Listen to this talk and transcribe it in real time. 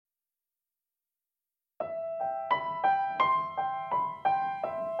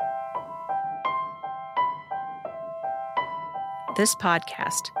This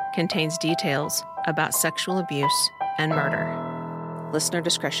podcast contains details about sexual abuse and murder. Listener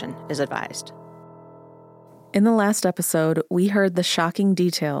discretion is advised. In the last episode, we heard the shocking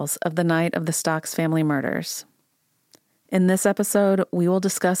details of the night of the Stocks family murders. In this episode, we will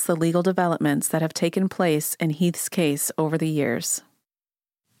discuss the legal developments that have taken place in Heath's case over the years.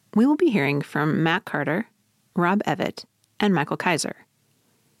 We will be hearing from Matt Carter, Rob Evett, and Michael Kaiser.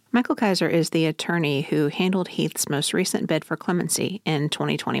 Michael Kaiser is the attorney who handled Heath's most recent bid for clemency in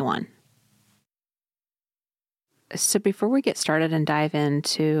 2021. So before we get started and dive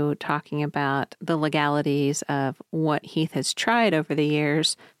into talking about the legalities of what Heath has tried over the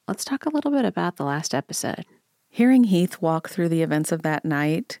years, let's talk a little bit about the last episode. Hearing Heath walk through the events of that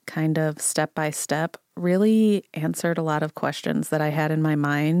night, kind of step by step, really answered a lot of questions that I had in my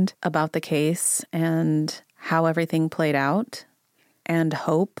mind about the case and how everything played out, and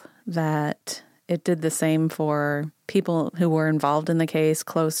hope that it did the same for people who were involved in the case,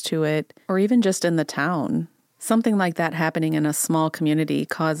 close to it, or even just in the town. Something like that happening in a small community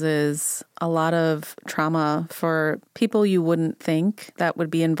causes a lot of trauma for people you wouldn't think that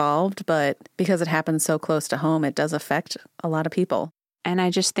would be involved, but because it happens so close to home, it does affect a lot of people. And I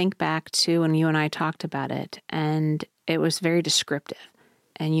just think back to when you and I talked about it, and it was very descriptive.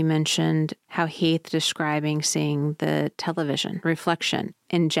 And you mentioned how Heath describing seeing the television reflection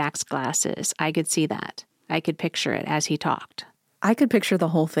in Jack's glasses. I could see that. I could picture it as he talked. I could picture the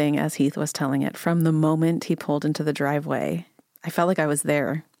whole thing as Heath was telling it from the moment he pulled into the driveway. I felt like I was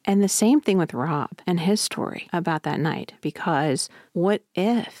there. And the same thing with Rob and his story about that night, because what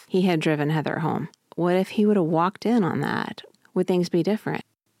if he had driven Heather home? What if he would have walked in on that? Would things be different?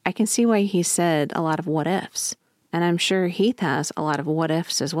 I can see why he said a lot of what ifs. And I'm sure Heath has a lot of what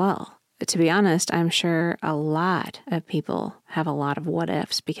ifs as well. To be honest, I'm sure a lot of people have a lot of what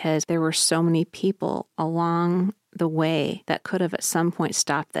ifs because there were so many people along the way that could have at some point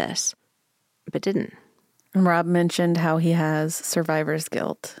stopped this, but didn't. And Rob mentioned how he has survivor's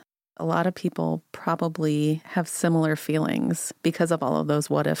guilt. A lot of people probably have similar feelings because of all of those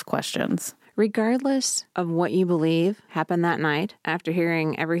what if questions. Regardless of what you believe happened that night, after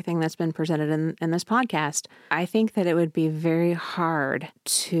hearing everything that's been presented in this podcast, I think that it would be very hard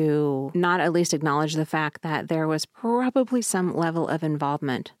to not at least acknowledge the fact that there was probably some level of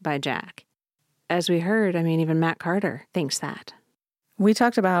involvement by Jack. As we heard, even Matt Carter thinks that. We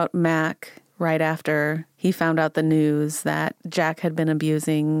talked about Mac right after he found out the news that Jack had been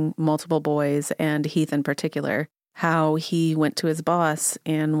abusing multiple boys, and Heath in particular. How he went to his boss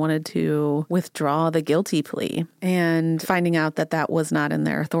and wanted to withdraw the guilty plea, and finding out that that was not in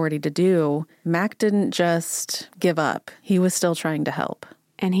their authority to do, Mac didn't just give up. He was still trying to help.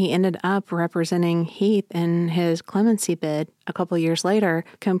 And he ended up representing Heath in his clemency bid a couple years later,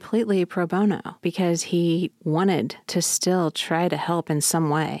 completely pro bono, because he wanted to still try to help in some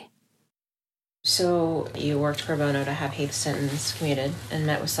way. So you worked pro bono to have Heath's sentence commuted and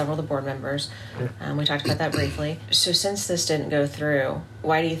met with several of the board members. We talked about that briefly. So since this didn't go through,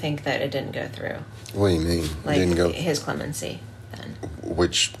 why do you think that it didn't go through? What do you mean? Didn't go his clemency then?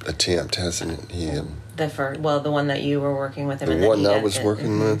 Which attempt hasn't he? The one that you were working with him. The one I was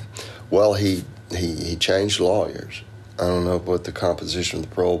working with? Well, he changed lawyers. I don't know what the composition of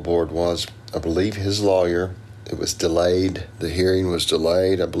the parole board was. I believe his lawyer... It was delayed. The hearing was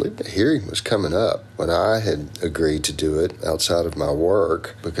delayed. I believe the hearing was coming up when I had agreed to do it outside of my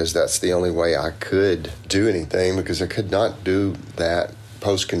work because that's the only way I could do anything because I could not do that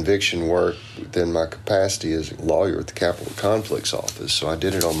post-conviction work within my capacity as a lawyer at the Capital Conflicts Office. So I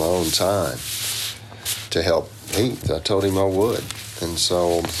did it on my own time to help Heath. I told him I would. And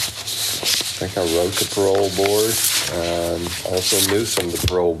so I think I wrote the parole board and also knew some of the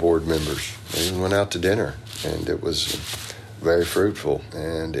parole board members. We even went out to dinner. And it was very fruitful,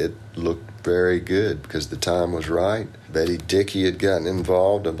 and it looked very good because the time was right. Betty Dickey had gotten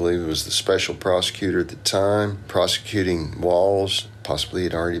involved. I believe it was the special prosecutor at the time, prosecuting Walls. Possibly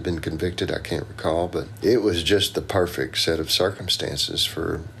had already been convicted, I can't recall, but it was just the perfect set of circumstances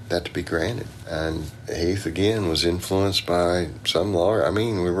for that to be granted. And Heath, again, was influenced by some lawyer.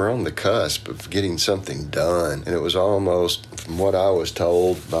 We were on the cusp of getting something done, and it was almost, from what I was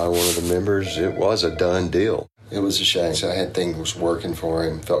told by one of the members, it was a done deal. It was a shame. So I had things working for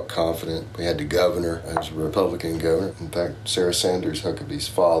him, felt confident. We had the governor, who was a Republican governor. In fact, Sarah Sanders Huckabee's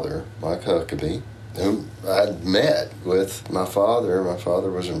father, Mike Huckabee, whom I'd met with my father. My father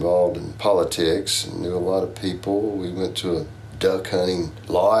was involved in politics and knew a lot of people. We went to a duck hunting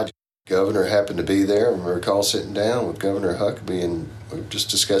lodge Governor happened to be there, and I recall sitting down with Governor Huckabee, and we were just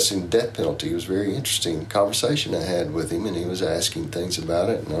discussing the death penalty. It was a very interesting conversation I had with him, and he was asking things about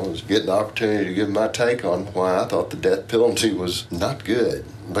it, and I was getting the opportunity to give my take on why I thought the death penalty was not good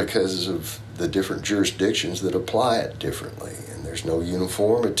because of the different jurisdictions that apply it differently. There's no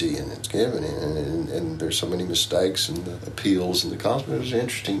uniformity in it's given, and there's so many mistakes in the appeals and the calls. It was an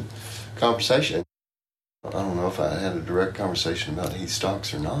interesting conversation. I don't know if I had a direct conversation about Heath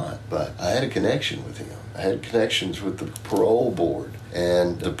Stocks or not, but I had a connection with him. I had connections with the parole board,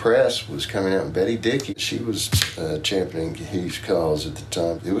 and the press was coming out. And Betty Dickey, she was championing Heath's cause at the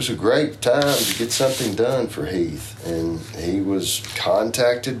time. It was a great time to get something done for Heath, and he was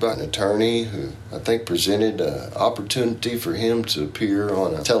contacted by an attorney who I think presented an opportunity for him to appear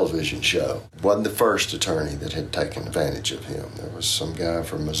on a television show. Wasn't the first attorney that had taken advantage of him. There was some guy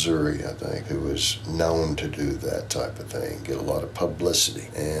from Missouri, I think, who was known to do that type of thing, get a lot of publicity.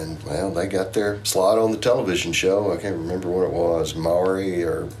 And, well, they got their slot on the television show. I can't remember what it was, Maury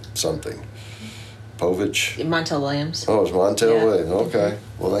or something. Povich. Montel Williams. Oh, it was Montel Williams. Okay.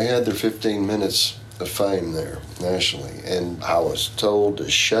 Well, they had their 15 minutes of fame there nationally, and I was told to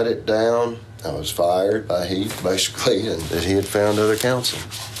shut it down. I was fired by Heath, basically, and that he had found other counsel.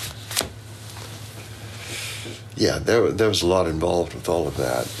 Yeah, there was a lot involved with all of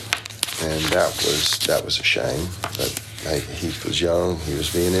that, and that was a shame. But Heath was young. He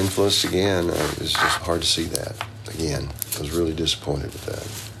was being influenced again. It was just hard to see that again. I was really disappointed with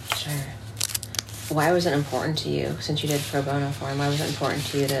that. Sure. Why was it important to you, since you did pro bono for him, why was it important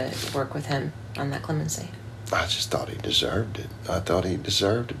to you to work with him on that clemency? I just thought he deserved it. I thought he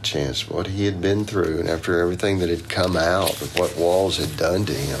deserved a chance. What he had been through, and after everything that had come out of what Walls had done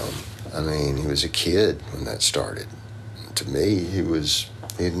to him, I mean, he was a kid when that started. To me,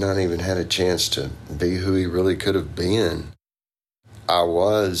 he had not even had a chance to be who he really could have been. I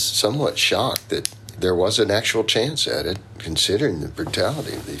was somewhat shocked that there was an actual chance at it, considering the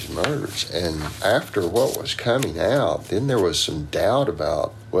brutality of these murders. And after what was coming out, then there was some doubt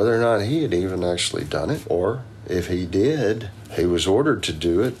about whether or not he had even actually done it, or if he did, he was ordered to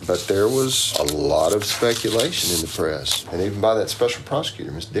do it. But there was a lot of speculation in the press, and even by that special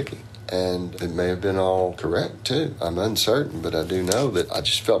prosecutor, Miss Dickey. And it may have been all correct, too. I'm uncertain, but I do know that I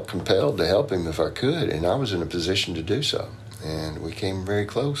just felt compelled to help him if I could, and I was in a position to do so. And we came very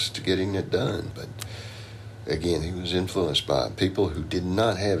close to getting it done. But, again, he was influenced by people who did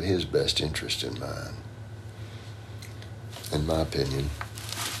not have his best interest in mind, in my opinion.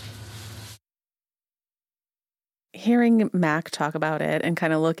 Hearing Mac talk about it and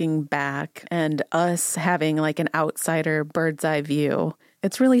kind of looking back and us having like an outsider bird's eye view,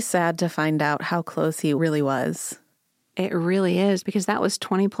 it's really sad to find out how close he really was. It really is, because that was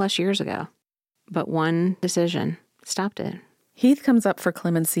 20 plus years ago. But one decision stopped it. Heath comes up for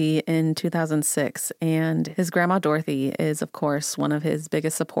clemency in 2006, and his grandma Dorothy is, of course, one of his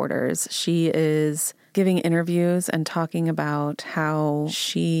biggest supporters. She is giving interviews and talking about how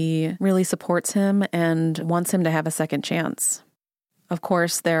she really supports him and wants him to have a second chance. Of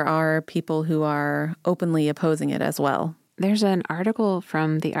course, there are people who are openly opposing it as well. There's an article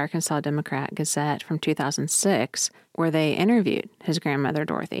from the Arkansas Democrat Gazette from 2006 where they interviewed his grandmother,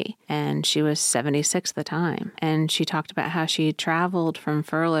 Dorothy, and she was 76 at the time. And she talked about how she traveled from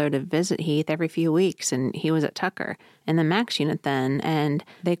furlough to visit Heath every few weeks, and he was at Tucker in the Max unit then, and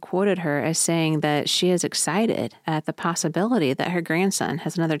they quoted her as saying that she is excited at the possibility that her grandson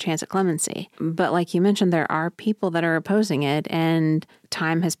has another chance at clemency. But like you mentioned, there are people that are opposing it, and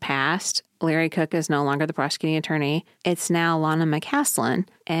time has passed. Larry Cook is no longer the prosecuting attorney. It's now Lana McCaslin,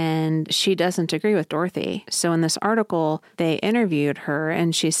 and she doesn't agree with Dorothy. So in this article, they interviewed her,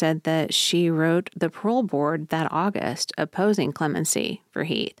 and she said that she wrote the parole board that August opposing clemency for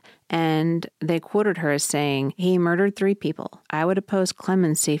Heath. And they quoted her as saying, "He murdered 3 people. I would oppose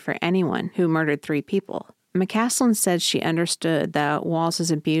clemency for anyone who murdered 3 people." McCaslin said she understood that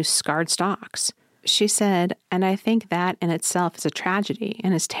Walls' abuse scarred Stocks. She said, "And I think that in itself is a tragedy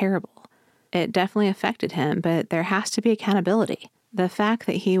and is terrible. It definitely affected him, but there has to be accountability. The fact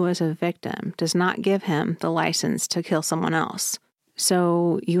that he was a victim does not give him the license to kill someone else."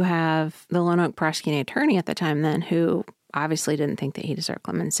 So you have the Lonoke prosecuting attorney at the time then who obviously didn't think that he deserved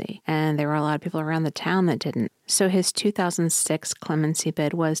clemency. And there were a lot of people around the town that didn't. So his 2006 clemency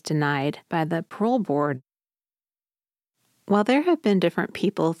bid was denied by the parole board. While there have been different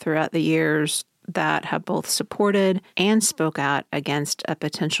people throughout the years that have both supported and spoke out against a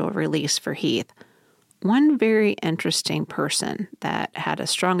potential release for Heath, one very interesting person that had a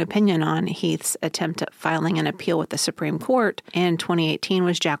strong opinion on Heath's attempt at filing an appeal with the Supreme Court in 2018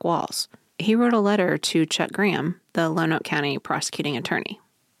 was Jack Walls. He wrote a letter to Chuck Graham, the Lonoke County prosecuting attorney.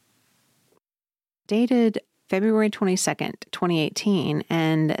 dated February 22nd, 2018,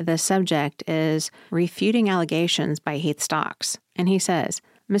 and the subject is refuting allegations by Heath Stocks. And he says,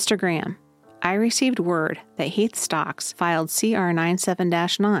 Mr. Graham, I received word that Heath Stocks filed CR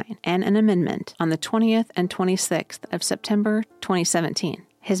 97-9 and an amendment on the 20th and 26th of September 2017.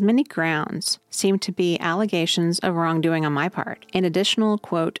 His many grounds seem to be allegations of wrongdoing on my part and additional,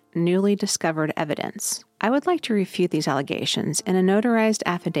 quote, newly discovered evidence. I would like to refute these allegations in a notarized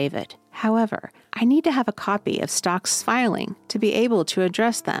affidavit. However, I need to have a copy of Stocks' filing to be able to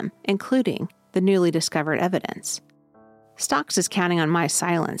address them, including the newly discovered evidence. Stocks is counting on my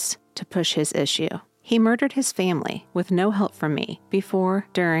silence to push his issue. He murdered his family with no help from me before,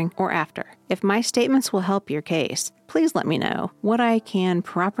 during, or after. If my statements will help your case, please let me know what I can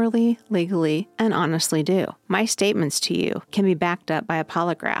properly, legally, and honestly do. My statements to you can be backed up by a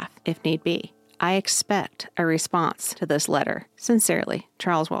polygraph if need be. I expect a response to this letter. Sincerely,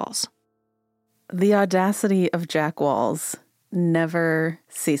 Charles Walls. The audacity of Jack Walls never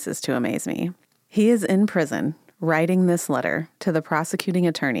ceases to amaze me. He is in prison writing this letter to the prosecuting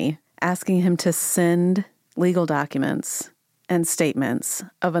attorney, asking him to send legal documents and statements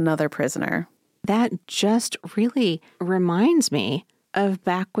of another prisoner. That just really reminds me of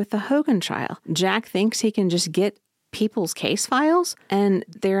back with the Hogan trial. Jack thinks he can just get people's case files and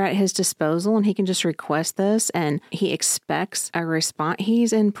they're at his disposal and he can just request this and he expects a response.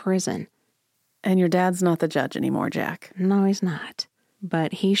 He's in prison. And your dad's not the judge anymore, Jack. No, he's not.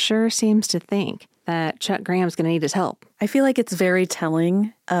 But he sure seems to think that Chuck Graham's going to need his help. I feel like it's very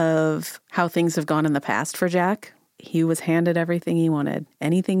telling of how things have gone in the past for Jack. He was handed everything he wanted,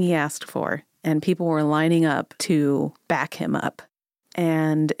 anything he asked for, and people were lining up to back him up.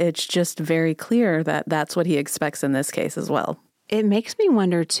 And it's just very clear that that's what he expects in this case as well. It makes me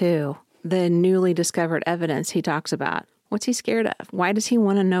wonder, too, the newly discovered evidence he talks about. What's he scared of? Why does he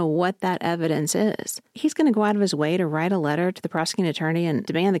want to know what that evidence is? He's going to go out of his way to write a letter to the prosecuting attorney and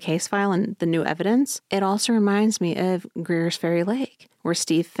demand the case file and the new evidence. It also reminds me of Greer's Ferry Lake, where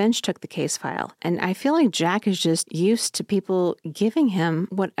Steve Finch took the case file. And I feel like Jack is just used to people giving him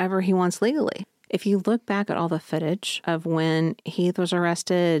whatever he wants legally. If you look back at all the footage of when Heath was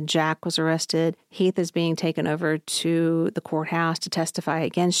arrested, Jack was arrested, Heath is being taken over to the courthouse to testify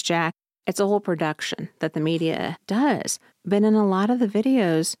against Jack. It's a whole production that the media does. But in a lot of the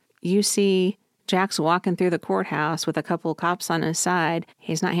videos, you see Jack's walking through the courthouse with a couple of cops on his side.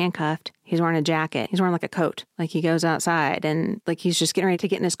 He's not handcuffed. He's wearing a jacket. He's wearing like a coat, like he goes outside and like he's just getting ready to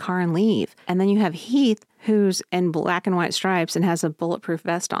get in his car and leave. And then you have Heath, who's in black and white stripes and has a bulletproof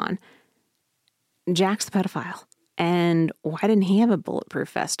vest on. Jack's the pedophile. And why didn't he have a bulletproof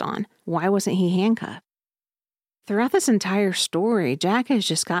vest on? Why wasn't he handcuffed? Throughout this entire story, Jack has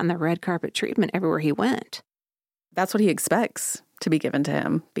just gotten the red carpet treatment everywhere he went. That's what he expects to be given to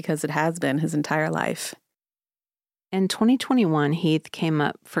him because it has been his entire life. In 2021, Heath came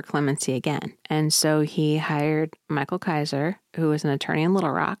up for clemency again, and so he hired Michael Kaiser, who is an attorney in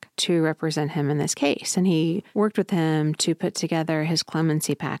Little Rock, to represent him in this case. And he worked with him to put together his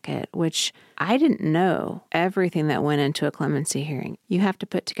clemency packet, which I didn't know everything that went into a clemency hearing. You have to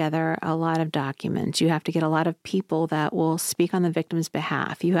put together a lot of documents. You have to get a lot of people that will speak on the victim's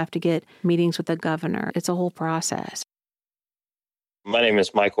behalf. You have to get meetings with the governor. It's a whole process. My name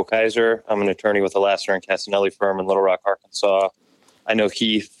is Michael Kaiser. I'm an attorney with the Lasser and Casanelli firm in Little Rock, Arkansas. I know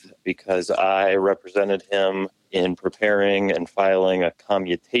Heath because I represented him in preparing and filing a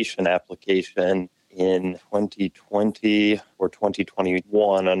commutation application in 2020 or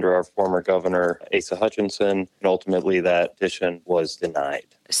 2021 under our former governor, Asa Hutchinson, and ultimately that petition was denied.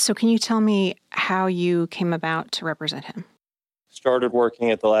 So can you tell me how you came about to represent him? Started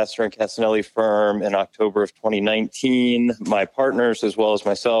working at the Lasser and Casanelli firm in October of 2019. My partners, as well as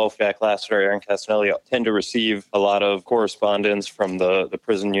myself, Jack Lasser, Aaron Casanelli, tend to receive a lot of correspondence from the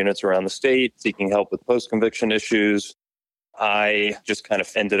prison units around the state seeking help with post-conviction issues. I just kind of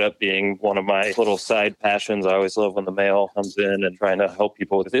ended up being one of my little side passions. I always love when the mail comes in and trying to help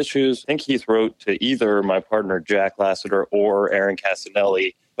people with issues. I think Heath wrote to either my partner, Jack Lasseter, or Aaron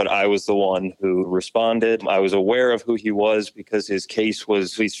Casanelli, but I was the one who responded. I was aware of who he was because his case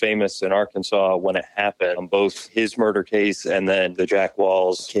was least famous in Arkansas when it happened, both his murder case and then the Jack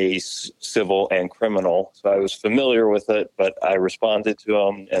Walls case, civil and criminal. So I was familiar with it, but I responded to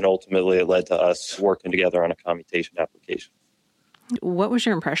him, and ultimately it led to us working together on a commutation application. What was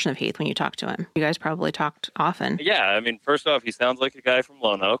your impression of Heath when you talked to him? You guys probably talked often. Yeah, I mean, first off, he sounds like a guy from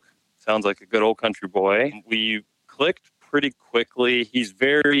Lonoke. Sounds like a good old country boy. We clicked pretty quickly. He's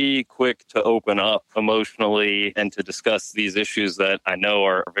very quick to open up emotionally and to discuss these issues that I know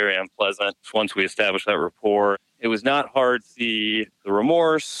are very unpleasant. Once we established that rapport, it was not hard to see the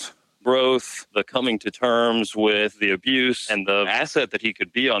remorse, growth, the coming to terms with the abuse, and the asset that he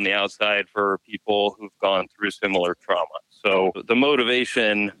could be on the outside for people who've gone through similar trauma. So the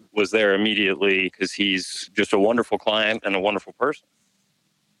motivation was there immediately because he's just a wonderful client and a wonderful person.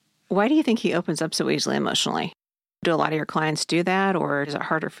 Why do you think he opens up so easily emotionally? Do a lot of your clients do that, or is it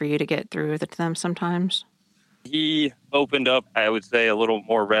harder for you to get through to them sometimes? He opened up, I would say, a little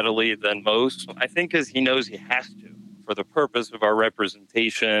more readily than most. I think because he knows he has to. For the purpose of our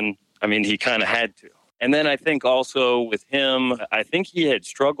representation, I mean, he kind of had to. And then I think also with him, I think he had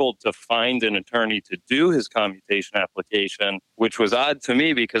struggled to find an attorney to do his commutation application, which was odd to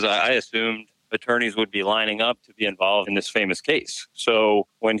me because I assumed attorneys would be lining up to be involved in this famous case. So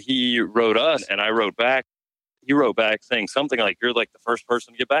when he wrote us and I wrote back, he wrote back saying something like, "You're like the first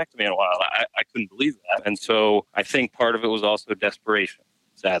person to get back to me in a while." I couldn't believe that. And so I think part of it was also desperation,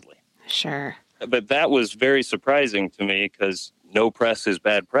 sadly. Sure. But that was very surprising to me because no press is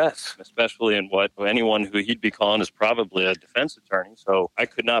bad press, especially in what anyone who he'd be calling is probably a defense attorney. So I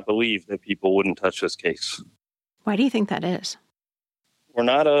could not believe that people wouldn't touch this case. Why do you think that is? We're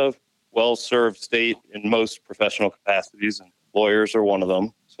not a well-served state in most professional capacities, and lawyers are one of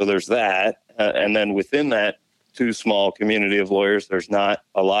them. So there's that. And then within that too small community of lawyers, there's not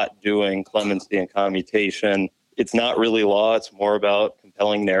a lot doing clemency and commutation. It's not really law. It's more about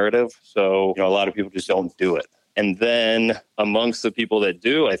compelling narrative. So, a lot of people just don't do it. And then amongst the people that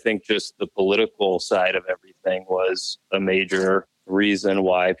do, I think just the political side of everything was a major reason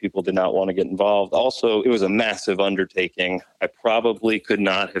why people did not want to get involved. Also, it was a massive undertaking. I probably could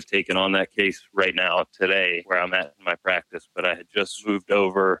not have taken on that case right now, today, where I'm at in my practice, but I had just moved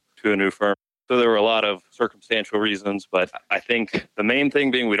over to a new firm. So there were a lot of circumstantial reasons, but I think the main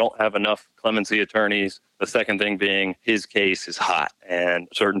thing being we don't have enough clemency attorneys. The second thing being his case is hot and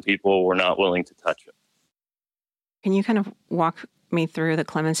certain people were not willing to touch it. Can you kind of walk me through the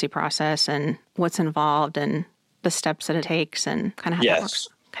clemency process and what's involved and the steps that it takes and kind of how that works?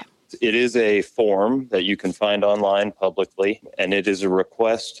 Okay. It is a form that you can find online publicly, and it is a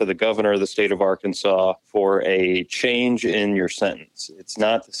request to the governor of the state of Arkansas for a change in your sentence. It's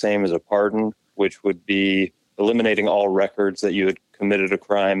not the same as a pardon, which would be eliminating all records that you had committed a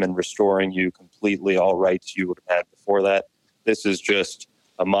crime and restoring you completely all rights you would have had before that. This is just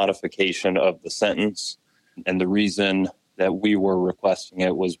a modification of the sentence. And the reason that we were requesting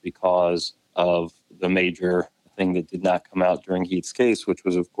it was because of the major thing that did not come out during Heath's case, which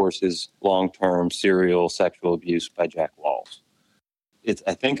was, of course, his long-term serial sexual abuse by Jack Walls. It's,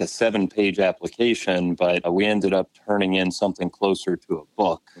 I think, a 7-page application, but we ended up turning in something closer to a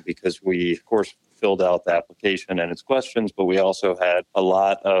book because we, of course, filled out the application and its questions, but we also had a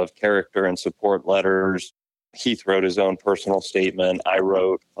lot of character and support letters. Heath wrote his own personal statement. I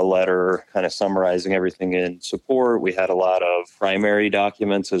wrote a letter kind of summarizing everything in support. We had a lot of primary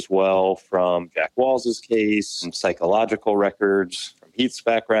documents as well from Jack Walls' case, some psychological records from Heath's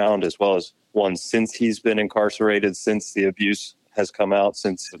background, as well as one since he's been incarcerated, since the abuse has come out,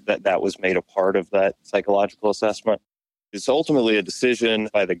 since that was made a part of that psychological assessment. It's ultimately a decision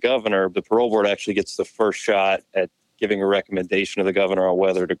by the governor. The parole board actually gets the first shot at giving a recommendation to the governor on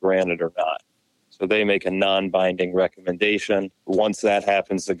whether to grant it or not. So they make a non-binding recommendation. Once that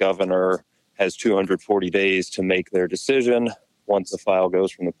happens, the governor has 240 days to make their decision once the file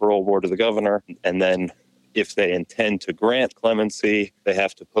goes from the parole board to the governor. And then if they intend to grant clemency, they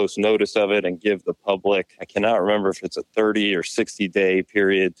have to post notice of it and give the public, I cannot remember if it's a 30 or 60-day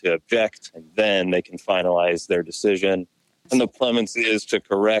period to object, and then they can finalize their decision. And the clemency is to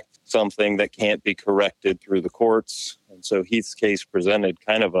correct something that can't be corrected through the courts. And so Heath's case presented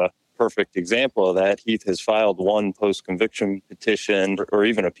kind of a perfect example of that. Heath has filed one post-conviction petition or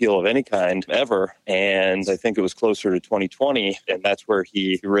even appeal of any kind ever. And I think it was closer to 2020. And that's where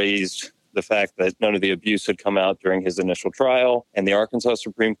he raised the fact that none of the abuse had come out during his initial trial. And the Arkansas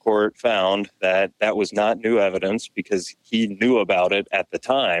Supreme Court found that that was not new evidence because he knew about it at the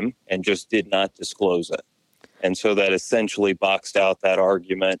time and just did not disclose it. And so that essentially boxed out that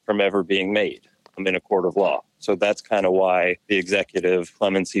argument from ever being made in a court of law. So that's kind of why the executive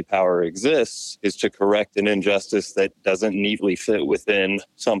clemency power exists, is to correct an injustice that doesn't neatly fit within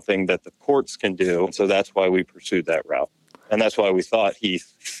something that the courts can do. So that's why we pursued that route. And that's why we thought he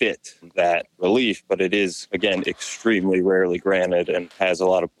fit that relief. But it is, again, extremely rarely granted and has a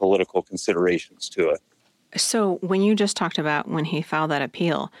lot of political considerations to it. So when you just talked about when he filed that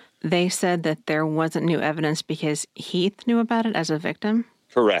appeal, they said that there wasn't new evidence because Heath knew about it as a victim?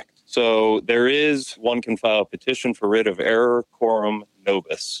 Correct. So one can file a petition for writ of error coram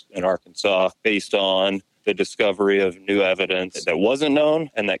nobis in Arkansas based on the discovery of new evidence that wasn't known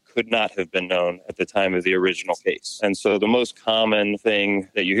and that could not have been known at the time of the original case. And so the most common thing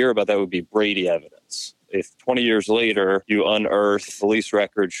that you hear about that would be Brady evidence. If 20 years later you unearth police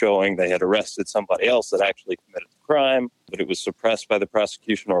records showing they had arrested somebody else that actually committed the crime, but it was suppressed by the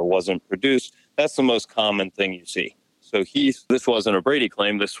prosecution or wasn't produced, that's the most common thing you see. So this wasn't a Brady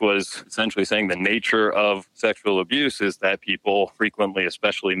claim. This was essentially saying the nature of sexual abuse is that people frequently,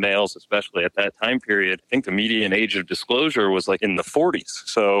 especially males, especially at that time period, I think the median age of disclosure was like in the 40s.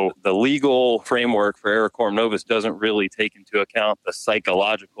 So the legal framework for error quorum nobis doesn't really take into account the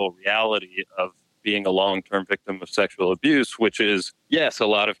psychological reality of being a long-term victim of sexual abuse, which is, yes, a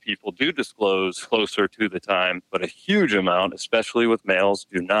lot of people do disclose closer to the time, but a huge amount, especially with males,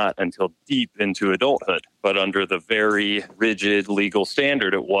 do not until deep into adulthood. But under the very rigid legal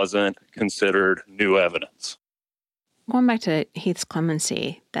standard, it wasn't considered new evidence. Going back to Heath's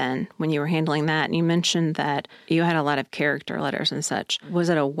clemency, then, when you were handling that, and you mentioned that you had a lot of character letters and such. Was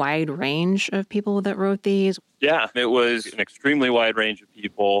it a wide range of people that wrote these? Yeah, it was an extremely wide range of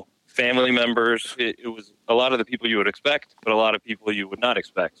people. Family members, it was a lot of the people you would expect, but a lot of people you would not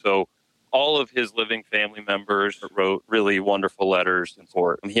expect. So all of his living family members wrote really wonderful letters and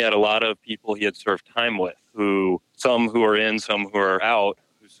support. He had a lot of people he had served time with, some who are in, some who are out,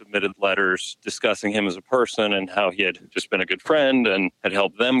 who submitted letters discussing him as a person and how he had just been a good friend and had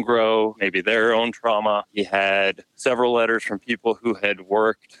helped them grow, maybe their own trauma. He had several letters from people who had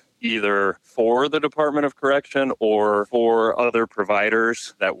worked either for the Department of Correction or for other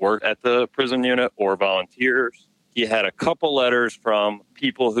providers that work at the prison unit or volunteers. He had a couple letters from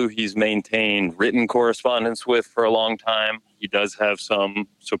people who he's maintained written correspondence with for a long time. He does have some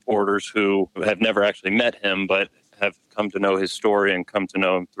supporters who have never actually met him, but have come to know his story and come to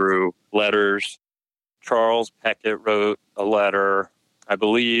know him through letters. Charles Peckett wrote a letter. I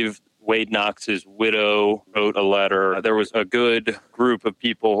believe Wade Knox's widow wrote a letter. There was a good group of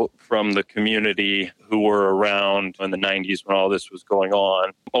people from the community who were around in the 90s when all this was going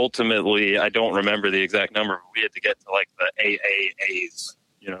on. Ultimately, I don't remember the exact number, but we had to get to like the AAAs.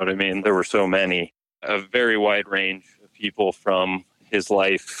 You know what I mean? There were so many. A very wide range of people from his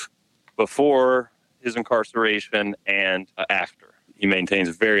life before his incarceration and after. He maintains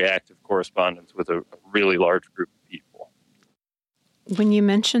very active correspondence with a really large group of people. When you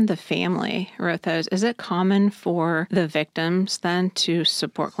mentioned the family wrote those, is it common for the victims then to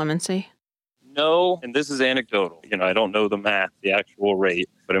support clemency? No, and this is anecdotal. I don't know the math, the actual rate,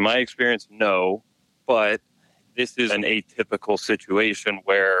 but in my experience, no. But this is an atypical situation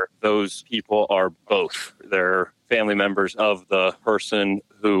where those people are both. They're family members of the person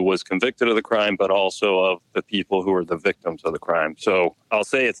who was convicted of the crime, but also of the people who are the victims of the crime. So I'll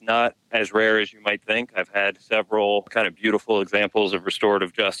say it's not as rare as you might think. I've had several kind of beautiful examples of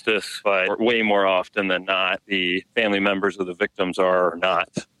restorative justice, but way more often than not, the family members of the victims are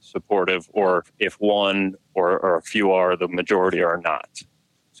not supportive, or if one or a few are, the majority are not.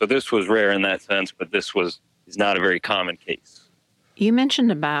 So this was rare in that sense, but this is not a very common case. You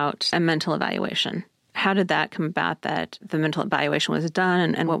mentioned about a mental evaluation. How did that come about that the mental evaluation was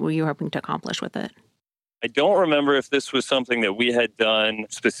done, and what were you hoping to accomplish with it? I don't remember if this was something that we had done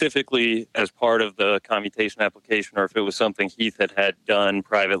specifically as part of the commutation application or if it was something Heath had done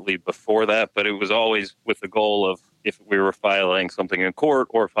privately before that, but it was always with the goal of, if we were filing something in court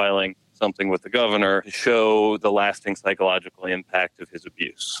or filing something with the governor, to show the lasting psychological impact of his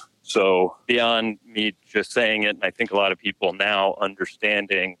abuse. So beyond me just saying it, and I think a lot of people now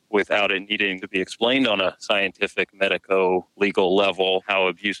understanding without it needing to be explained on a scientific, medico-legal level, how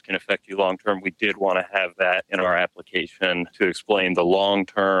abuse can affect you long-term, we did want to have that in our application to explain the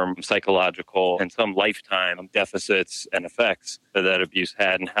long-term psychological and some lifetime deficits and effects that abuse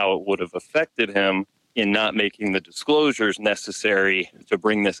had and how it would have affected him in not making the disclosures necessary to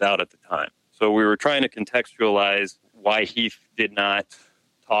bring this out at the time. So we were trying to contextualize why Heath did not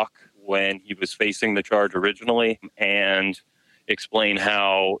talk when he was facing the charge originally and explain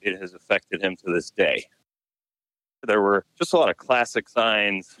how it has affected him to this day. There were just a lot of classic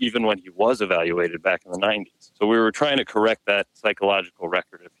signs even when he was evaluated back in the 90s. So we were trying to correct that psychological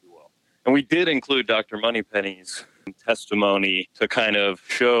record, if you will. And we did include Dr. Moneypenny's testimony to kind of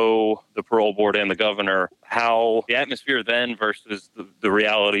show the parole board and the governor how the atmosphere then versus the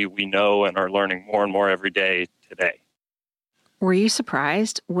reality we know and are learning more and more every day today. Were you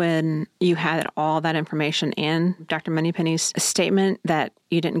surprised when you had all that information in Dr. Moneypenny's statement that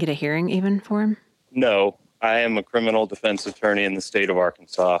you didn't get a hearing even for him? No, I am a criminal defense attorney in the state of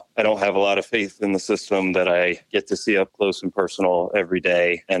Arkansas. I don't have a lot of faith in the system that I get to see up close and personal every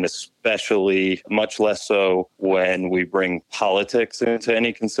day, and especially much less so when we bring politics into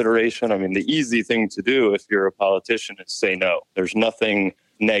any consideration. I mean, the easy thing to do if you're a politician is say no. There's nothing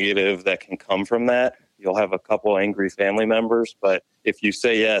negative that can come from that. You'll have a couple angry family members, but if you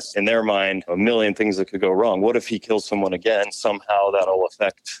say yes, in their mind, a million things that could go wrong. What if he kills someone again? Somehow that'll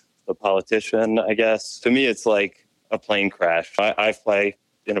affect the politician, I guess. To me, it's like a plane crash. I fly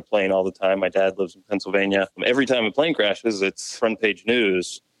in a plane all the time. My dad lives in Pennsylvania. Every time a plane crashes, it's front page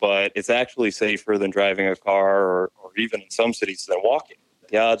news, but it's actually safer than driving a car or even in some cities than walking.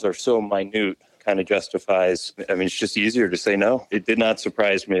 The odds are so minute, kind of justifies. I mean, it's just easier to say no. It did not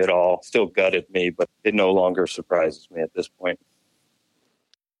surprise me at all. Still gutted me, but it no longer surprises me at this point.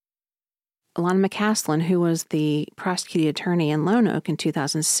 Alana McCaslin, who was the prosecuting attorney in Lonoke in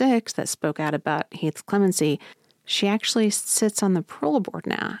 2006 that spoke out about Heath's clemency, she actually sits on the parole board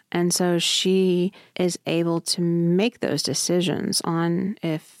now. And so she is able to make those decisions on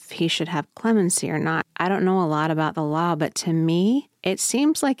if he should have clemency or not. I don't know a lot about the law, but to me, it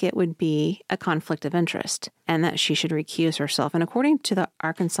seems like it would be a conflict of interest and that she should recuse herself. And according to the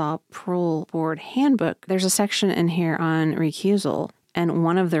Arkansas Parole Board Handbook, there's a section in here on recusal. And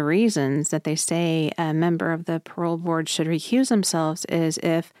one of the reasons that they say a member of the parole board should recuse themselves is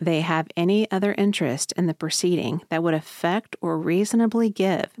if they have any other interest in the proceeding that would affect or reasonably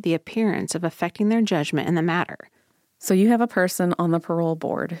give the appearance of affecting their judgment in the matter. So you have a person on the parole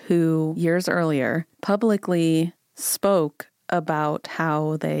board who years earlier publicly spoke about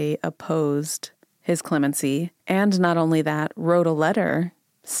how they opposed his clemency, and not only that, wrote a letter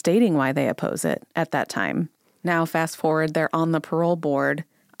stating why they oppose it at that time. Now, fast forward, they're on the parole board.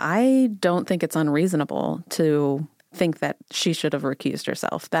 I don't think it's unreasonable to think that she should have recused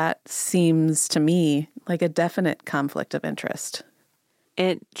herself. That seems to me like a definite conflict of interest.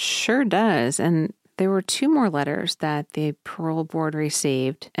 It sure does. And there were 2 more letters that the parole board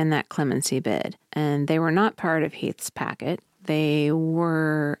received in that clemency bid, and they were not part of Heath's packet. They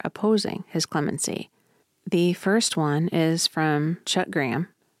were opposing his clemency. The first one is from Chuck Graham,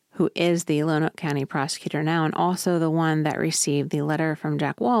 who is the Lonoke County prosecutor now, and also the one that received the letter from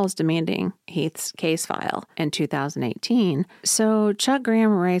Jack Walls demanding Heath's case file in 2018. So Chuck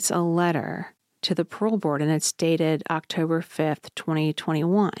Graham writes a letter to the parole board, and it's dated October 5th,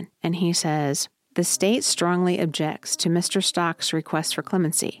 2021. And he says, "The state strongly objects to Mr. Stock's request for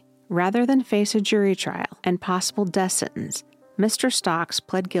clemency. Rather than face a jury trial and possible death sentence, Mr. Stocks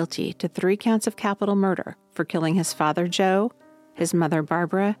pled guilty to 3 counts of capital murder for killing his father, Joe, his mother,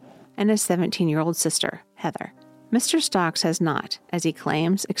 Barbara, and his 17-year-old sister, Heather. Mr. Stocks has not, as he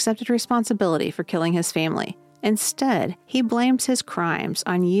claims, accepted responsibility for killing his family. Instead, he blames his crimes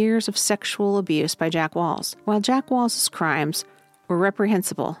on years of sexual abuse by Jack Walls. While Jack Walls' crimes were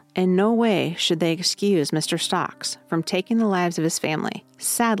reprehensible, in no way should they excuse Mr. Stocks from taking the lives of his family.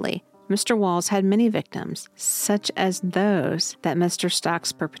 Sadly, Mr. Walls had many victims, such as those that Mr.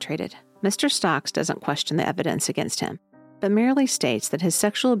 Stocks perpetrated. Mr. Stocks doesn't question the evidence against him, but merely states that his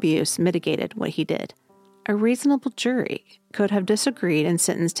sexual abuse mitigated what he did. A reasonable jury could have disagreed and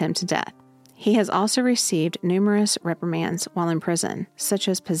sentenced him to death. He has also received numerous reprimands while in prison, such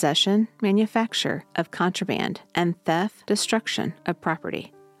as possession, manufacture of contraband, and theft, destruction of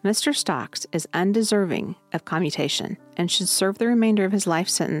property. Mr. Stocks is undeserving of commutation and should serve the remainder of his life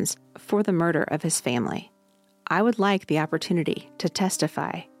sentence for the murder of his family. I would like the opportunity to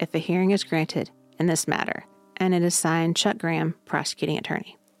testify if a hearing is granted in this matter." And it is signed Chuck Graham, prosecuting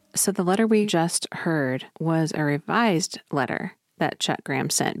attorney. So the letter we just heard was a revised letter that Chuck Graham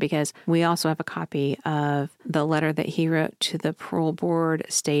sent, because we also have a copy of the letter that he wrote to the parole board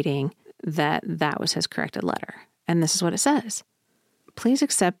stating that that was his corrected letter. And this is what it says. "Please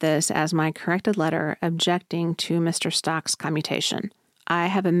accept this as my corrected letter objecting to Mr. Stock's commutation. I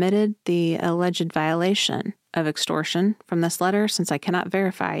have omitted the alleged violation of extortion from this letter since I cannot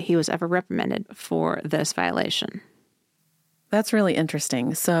verify he was ever reprimanded for this violation." That's really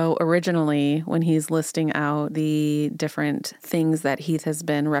interesting. So originally, when he's listing out the different things that Heath has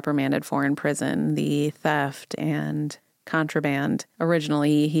been reprimanded for in prison, the theft and contraband,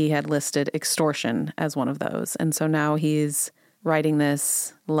 originally he had listed extortion as one of those. And so now he's writing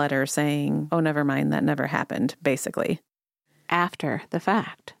this letter saying, oh, never mind, that never happened, basically. After the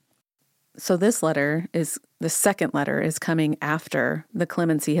fact. So the second letter is coming after the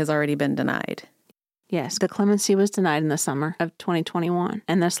clemency has already been denied. Yes, the clemency was denied in the summer of 2021,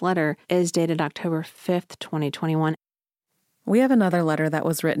 and this letter is dated October 5th, 2021. We have another letter that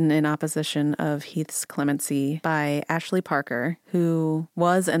was written in opposition of Heath's clemency by Ashley Parker, who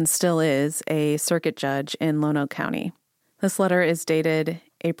was and still is a circuit judge in Lonoke County. This letter is dated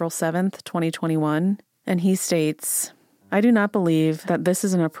April 7th, 2021, and he states, "I do not believe that this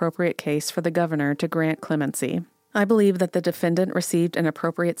is an appropriate case for the governor to grant clemency. I believe that the defendant received an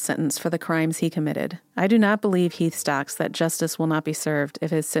appropriate sentence for the crimes he committed. I do not believe Heath Stocks that justice will not be served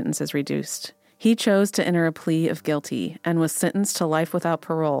if his sentence is reduced. He chose to enter a plea of guilty and was sentenced to life without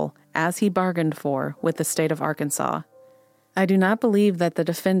parole, as he bargained for with the state of Arkansas. I do not believe that the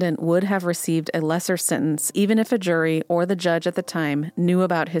defendant would have received a lesser sentence even if a jury or the judge at the time knew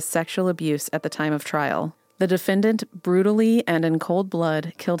about his sexual abuse at the time of trial. The defendant brutally and in cold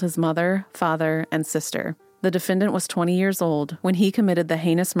blood killed his mother, father, and sister. The defendant was 20 years old when he committed the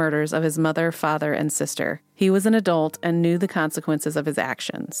heinous murders of his mother, father, and sister. He was an adult and knew the consequences of his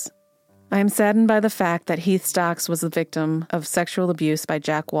actions. I am saddened by the fact that Heath Stocks was the victim of sexual abuse by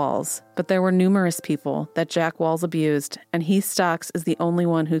Jack Walls, but there were numerous people that Jack Walls abused, and Heath Stocks is the only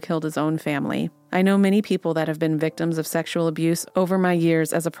one who killed his own family. I know many people that have been victims of sexual abuse over my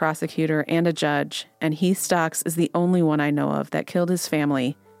years as a prosecutor and a judge, and Heath Stocks is the only one I know of that killed his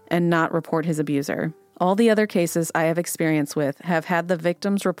family and not report his abuser. All the other cases I have experience with have had the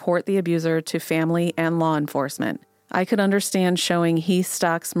victims report the abuser to family and law enforcement. I could understand showing Heath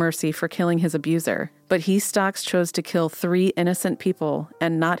Stocks mercy for killing his abuser, but Heath Stocks chose to kill 3 innocent people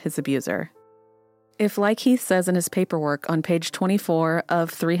and not his abuser. If, like Heath says in his paperwork on page 24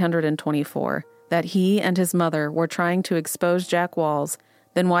 of 324, that he and his mother were trying to expose Jack Walls,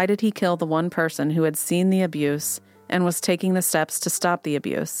 then why did he kill the one person who had seen the abuse and was taking the steps to stop the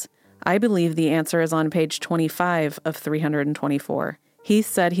abuse? I believe the answer is on page 25 of 324. Heath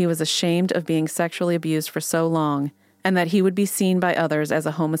said he was ashamed of being sexually abused for so long, and that he would be seen by others as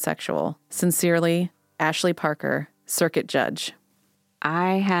a homosexual. Sincerely, Ashley Parker, Circuit Judge."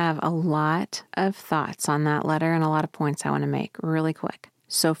 I have a lot of thoughts on that letter and a lot of points I want to make really quick.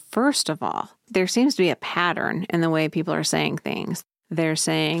 So first of all, there seems to be a pattern in the way people are saying things. They're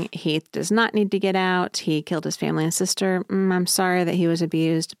saying Heath does not need to get out. He killed his family and sister. I'm sorry that he was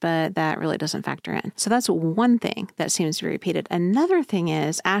abused, but that really doesn't factor in. So that's one thing that seems to be repeated. Another thing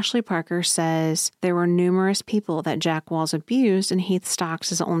is Ashley Parker says there were numerous people that Jack Walls abused, and Heath Stocks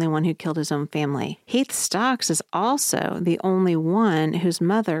is the only one who killed his own family. Heath Stocks is also the only one whose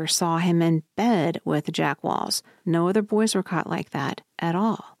mother saw him in bed with Jack Walls. No other boys were caught like that at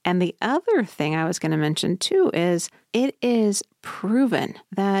all. And the other thing I was going to mention too is it is proven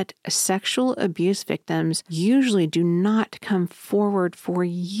that sexual abuse victims usually do not come forward for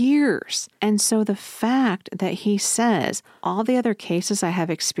years. And so the fact that he says all the other cases I have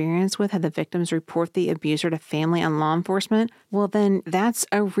experience with had the victims report the abuser to family and law enforcement, well then that's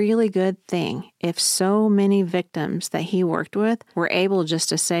a really good thing. If so many victims that he worked with were able just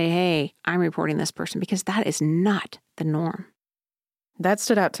to say, hey, I'm reporting this person, because that is not the norm. That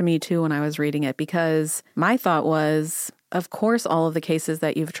stood out to me too when I was reading it, because my thought was, of course, all of the cases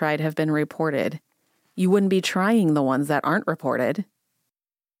that you've tried have been reported. You wouldn't be trying the ones that aren't reported.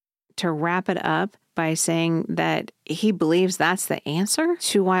 To wrap it up by saying that he believes that's the answer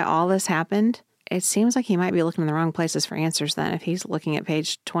to why all this happened, it seems like he might be looking in the wrong places for answers then if he's looking at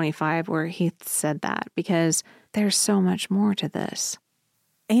page 25 where he said that, because there's so much more to this.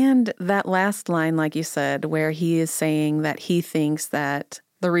 And that last line, like you said, where he is saying that he thinks that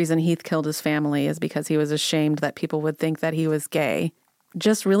the reason Heath killed his family is because he was ashamed that people would think that he was gay,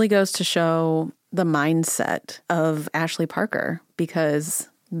 just really goes to show the mindset of Ashley Parker, because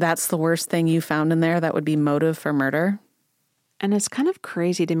that's the worst thing you found in there that would be motive for murder. And it's kind of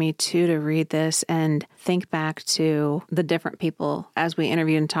crazy to me, too, to read this and think back to the different people as we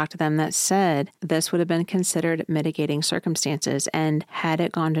interviewed and talked to them that said this would have been considered mitigating circumstances. And had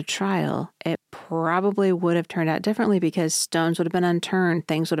it gone to trial, it probably would have turned out differently because stones would have been unturned,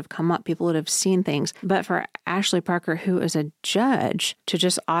 things would have come up, people would have seen things. But for Ashley Parker, who is a judge, to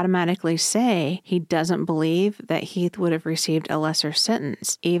just automatically say he doesn't believe that Heath would have received a lesser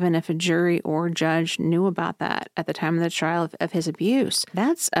sentence, even if a jury or judge knew about that at the time of the trial of his abuse,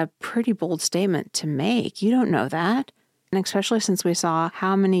 that's a pretty bold statement to make. You don't know that. And especially since we saw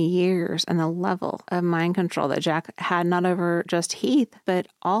how many years and the level of mind control that Jack had, not over just Heath, but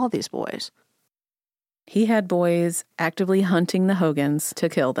all these boys. He had boys actively hunting the Hogans to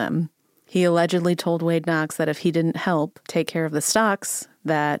kill them. He allegedly told Wade Knox that if he didn't help take care of the Stocks,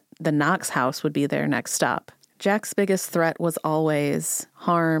 that the Knox house would be their next stop. Jack's biggest threat was always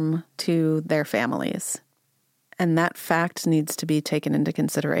harm to their families. And that fact needs to be taken into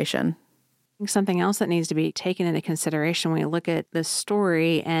consideration. Something else that needs to be taken into consideration when we look at this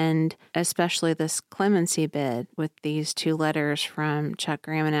story, and especially this clemency bid with these two letters from Chuck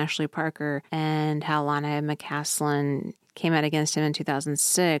Graham and Ashley Parker, and how Lonoke McCaslin came out against him in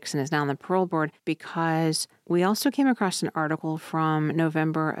 2006 and is now on the parole board, because we also came across an article from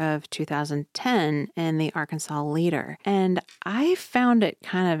November of 2010 in the Arkansas Leader. And I found it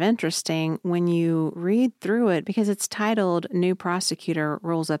kind of interesting when you read through it because it's titled "New Prosecutor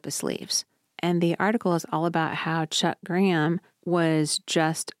Rolls Up His Sleeves." And the article is all about how Chuck Graham was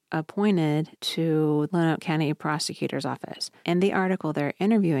just appointed to Lonoke County Prosecutor's Office. In the article, they're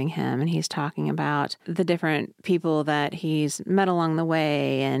interviewing him, and he's talking about the different people that he's met along the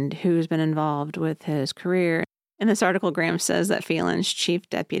way and who's been involved with his career. In this article, Graham says that Phelan's chief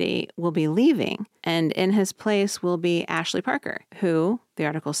deputy will be leaving, and in his place will be Ashley Parker, who, the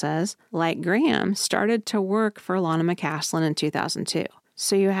article says, like Graham, started to work for Lonoke McCaslin in 2002.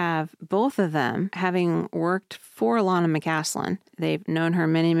 So you have both of them having worked for Lonoke McCaslin. They've known her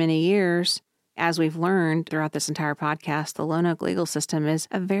many, many years. As we've learned throughout this entire podcast, the Lonoke legal system is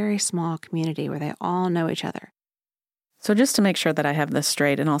a very small community where they all know each other. So just to make sure that I have this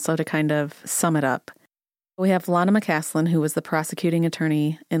straight and also to kind of sum it up, we have Lonoke McCaslin, who was the prosecuting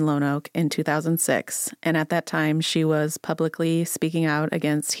attorney in Lonoke in 2006. And at that time, she was publicly speaking out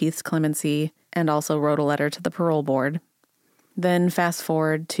against Heath's clemency and also wrote a letter to the parole board. Then fast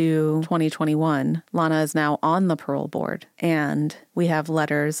forward to 2021, Lana is now on the parole board, and we have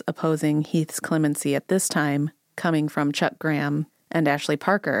letters opposing Heath's clemency at this time coming from Chuck Graham and Ashley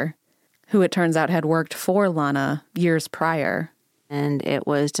Parker, who it turns out had worked for Lana years prior. And it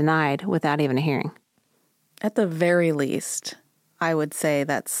was denied without even a hearing. At the very least, I would say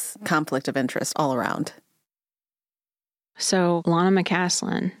that's conflict of interest all around. So Lonoke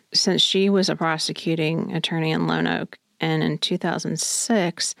McCaslin, since she was a prosecuting attorney in Lonoke, and in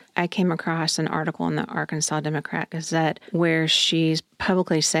 2006, I came across an article in the Arkansas Democrat-Gazette where she's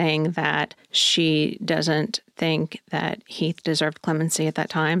publicly saying that she doesn't think that Heath deserved clemency at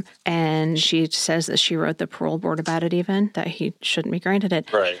that time. And she says that she wrote the parole board about it even, that he shouldn't be granted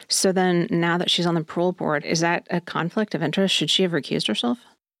it. Right. So then now that she's on the parole board, is that a conflict of interest? Should she have recused herself?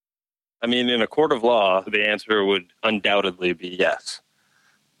 I mean, in a court of law, the answer would undoubtedly be yes.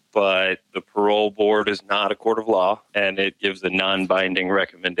 But the parole board is not a court of law, and it gives a non-binding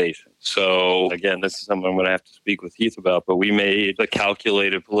recommendation. So, again, this is something I'm going to have to speak with Heath about, but we made a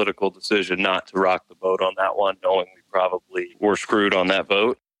calculated political decision not to rock the boat on that one, knowing we probably were screwed on that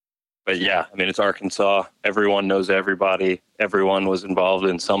vote. But yeah, I mean, it's Arkansas. Everyone knows everybody. Everyone was involved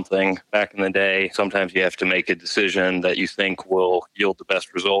in something back in the day. Sometimes you have to make a decision that you think will yield the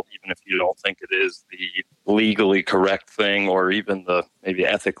best result, even if you don't think it is the legally correct thing or even the maybe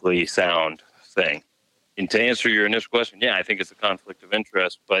ethically sound thing. And to answer your initial question, yeah, I think it's a conflict of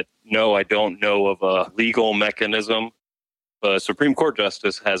interest. But no, I don't know of a legal mechanism. A Supreme Court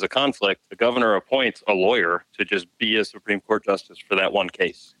justice has a conflict. The governor appoints a lawyer to just be a Supreme Court justice for that one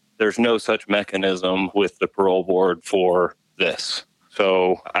case. There's no such mechanism with the parole board for this.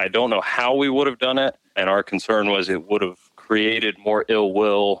 So I don't know how we would have done it. And our concern was it would have created more ill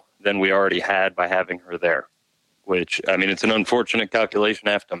will than we already had by having her there, which, I mean, it's an unfortunate calculation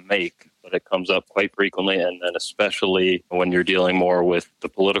I have to make, but it comes up quite frequently. And then especially when you're dealing more with the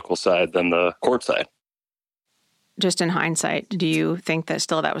political side than the court side. Just in hindsight, do you think that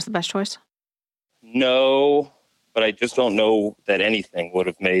still that was the best choice? No. But I just don't know that anything would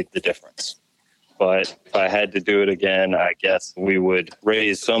have made the difference. But if I had to do it again, I guess we would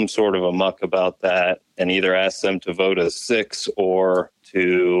raise some sort of a muck about that and either ask them to vote as 6 or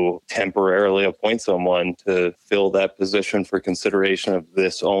to temporarily appoint someone to fill that position for consideration of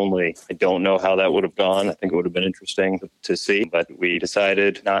this only. I don't know how that would have gone. I think it would have been interesting to see, but we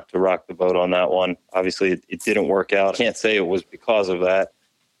decided not to rock the boat on that one. Obviously, it didn't work out. I can't say it was because of that.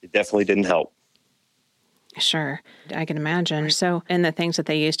 It definitely didn't help. Sure, I can imagine. So in the things that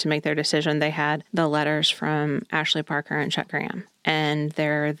they used to make their decision, they had the letters from Ashley Parker and Chuck Graham. And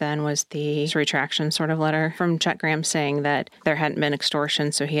there then was the retraction sort of letter from Chuck Graham saying that there hadn't been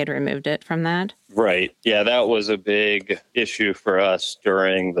extortion, so he had removed it from that. Right. Yeah, that was a big issue for us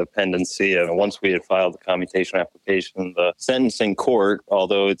during the pendency. And once we had filed the commutation application, the sentencing court,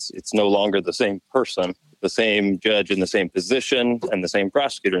 although it's no longer the same person, the same judge in the same position and the same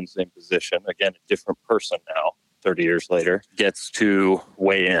prosecutor in the same position, again, a different person now, 30 years later, gets to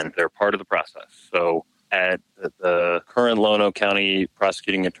weigh in. They're part of the process. So at the current Lonoke County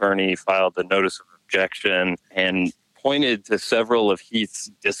prosecuting attorney filed the notice of objection and pointed to several of Heath's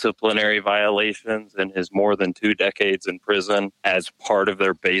disciplinary violations in his more than 2 decades in prison as part of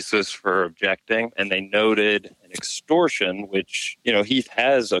their basis for objecting. And they noted an extortion, which, Heath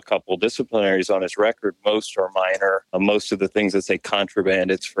has a couple disciplinaries on his record. Most are minor. Most of the things that say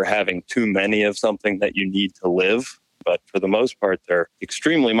contraband, it's for having too many of something that you need to live. But for the most part, they're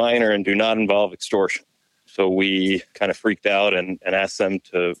extremely minor and do not involve extortion. So we kind of freaked out and asked them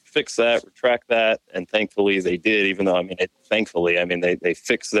to fix that, retract that. And thankfully they did, even though, they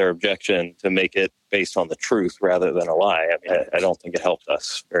fixed their objection to make it based on the truth rather than a lie. I don't think it helped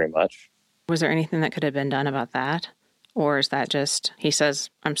us very much. Was there anything that could have been done about that? Or is that just, he says,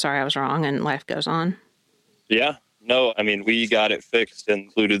 I'm sorry, I was wrong, and life goes on? Yeah. No, we got it fixed and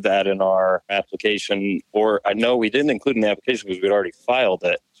included that in our application. Or I know we didn't include it in the application because we'd already filed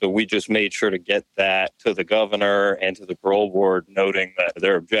it. So we just made sure to get that to the governor and to the parole board, noting that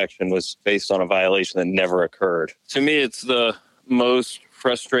their objection was based on a violation that never occurred. To me, it's the most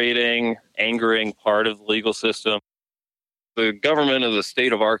frustrating, angering part of the legal system. The government of the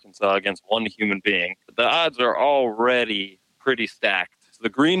state of Arkansas against one human being, the odds are already pretty stacked. The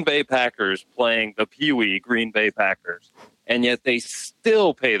Green Bay Packers playing the Pee Wee Green Bay Packers, and yet they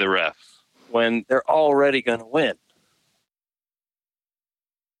still pay the refs when they're already going to win.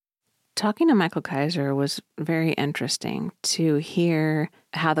 Talking to Michael Kaiser was very interesting to hear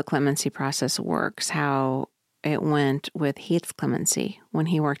how the clemency process works, how it went with Heath's clemency when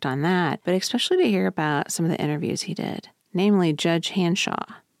he worked on that, but especially to hear about some of the interviews he did, namely Judge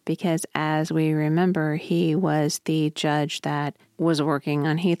Hanshaw. Because as we remember, he was the judge that was working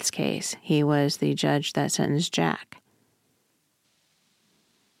on Heath's case. He was the judge that sentenced Jack.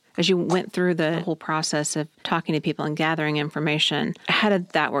 As you went through the whole process of talking to people and gathering information, how did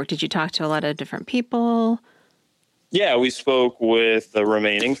that work? Did you talk to a lot of different people? Yeah, we spoke with the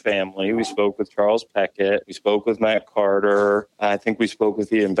remaining family. We spoke with Charles Peckett. We spoke with Matt Carter. I think we spoke with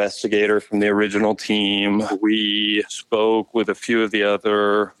the investigator from the original team. We spoke with a few of the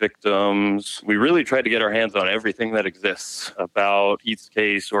other victims. We really tried to get our hands on everything that exists about Heath's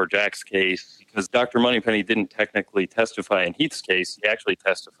case or Jack's case, because Dr. Moneypenny didn't technically testify in Heath's case. He actually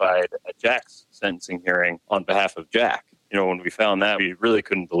testified at Jack's sentencing hearing on behalf of Jack. When we found that, we really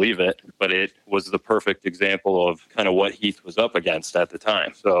couldn't believe it, but it was the perfect example of kind of what Heath was up against at the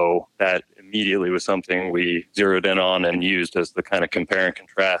time. So that immediately was something we zeroed in on and used as the kind of compare and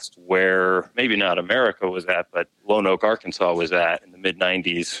contrast where maybe not America was at, but Lonoke, Arkansas was at in the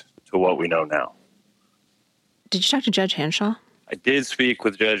mid-90s to what we know now. Did you talk to Judge Hanshaw? I did speak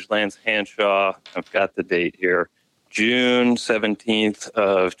with Judge Lance Hanshaw. I've got the date here. June 17th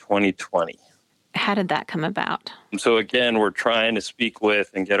of 2020. How did that come about? So again, we're trying to speak with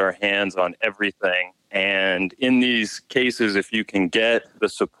and get our hands on everything. And in these cases, if you can get the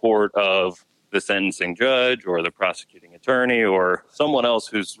support of the sentencing judge or the prosecuting attorney or someone else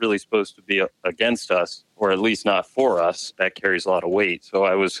who's really supposed to be against us, or at least not for us, that carries a lot of weight. So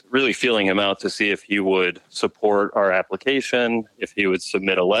I was really feeling him out to see if he would support our application, if he would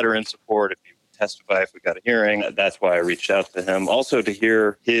submit a letter in support, if he testify if we got a hearing. That's why I reached out to him. Also to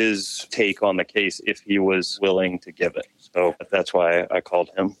hear his take on the case if he was willing to give it. So that's why I called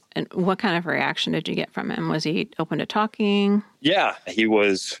him. And what kind of reaction did you get from him? Was he open to talking? Yeah, he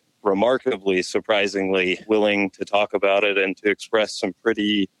was remarkably, surprisingly willing to talk about it and to express some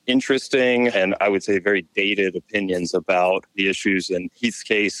pretty interesting and I would say very dated opinions about the issues in Heath's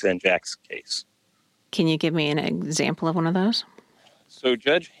case and Jack's case. Can you give me an example of one of those? So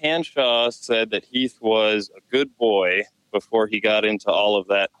Judge Hanshaw said that Heath was a good boy before he got into all of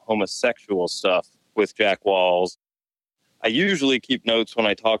that homosexual stuff with Jack Walls. I usually keep notes when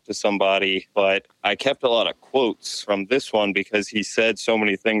I talk to somebody, but I kept a lot of quotes from this one because he said so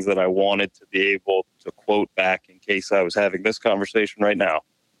many things that I wanted to be able to quote back in case I was having this conversation right now.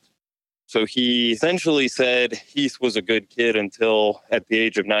 So he essentially said Heath was a good kid until at the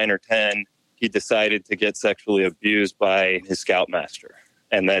age of 9 or 10, he decided to get sexually abused by his scoutmaster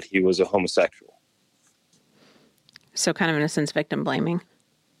and that he was a homosexual. So kind of in a sense, victim blaming.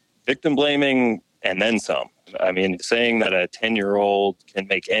 Victim blaming and then some. Saying that a 10-year-old can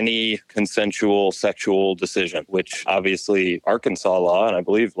make any consensual sexual decision, which obviously Arkansas law, and I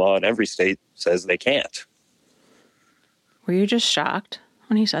believe law in every state, says they can't. Were you just shocked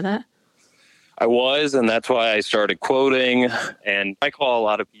when he said that? I was, and that's why I started quoting. And I call a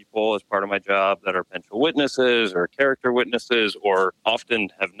lot of people as part of my job that are potential witnesses or character witnesses or often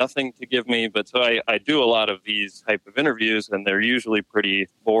have nothing to give me. But so I do a lot of these type of interviews, and they're usually pretty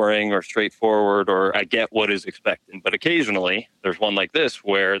boring or straightforward, or I get what is expected. But occasionally there's one like this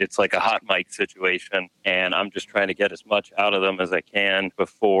where it's like a hot mic situation, and I'm just trying to get as much out of them as I can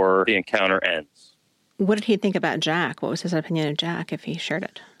before the encounter ends. What did he think about Jack? What was his opinion of Jack, if he shared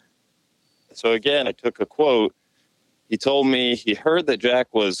it? So again, I took a quote. He told me he heard that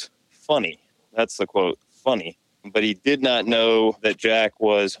Jack was funny. That's the quote, funny. But he did not know that Jack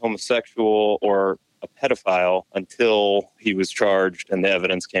was homosexual or a pedophile until he was charged and the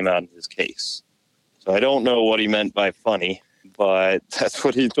evidence came out in his case. So I don't know what he meant by funny, but that's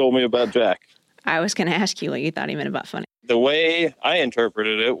what he told me about Jack. I was going to ask you what you thought he meant about funny. The way I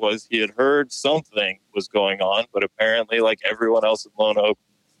interpreted it was he had heard something was going on, but apparently, like everyone else in Lonoke,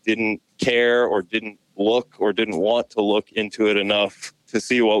 didn't care or didn't look or didn't want to look into it enough to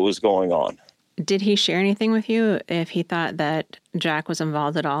see what was going on. Did he share anything with you if he thought that Jack was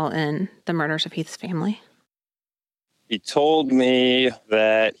involved at all in the murders of Heath's family? He told me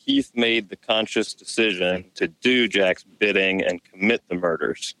that Heath made the conscious decision to do Jack's bidding and commit the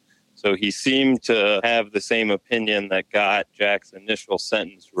murders. So he seemed to have the same opinion that got Jack's initial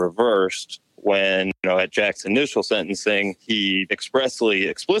sentence reversed when, at Jack's initial sentencing, he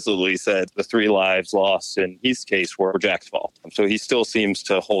explicitly said the 3 lives lost in Heath's case were Jack's fault. So he still seems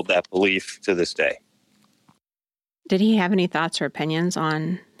to hold that belief to this day. Did he have any thoughts or opinions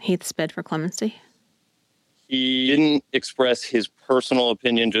on Heath's bid for clemency? He didn't express his personal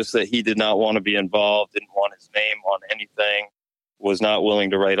opinion, just that he did not want to be involved, didn't want his name on anything, was not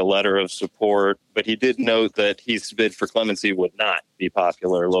willing to write a letter of support. But he did note that Heath's bid for clemency would not be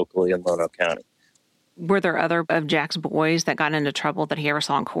popular locally in Lonoke County. Were there other of Jack's boys that got into trouble that he ever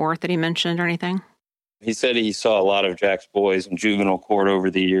saw in court that he mentioned or anything? He said he saw a lot of Jack's boys in juvenile court over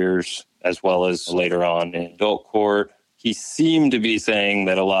the years, as well as later on in adult court. He seemed to be saying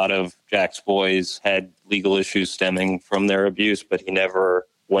that a lot of Jack's boys had legal issues stemming from their abuse, but he never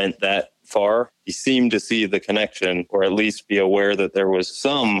went that far. He seemed to see the connection, or at least be aware that there was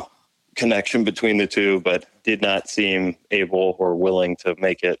some connection between the two, but did not seem able or willing to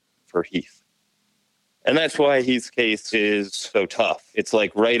make it for Heath. And that's why Heath's case is so tough. It's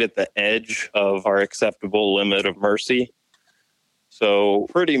like right at the edge of our acceptable limit of mercy. So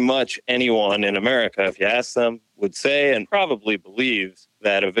pretty much anyone in America, if you ask them, would say and probably believes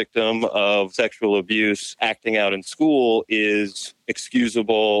that a victim of sexual abuse acting out in school is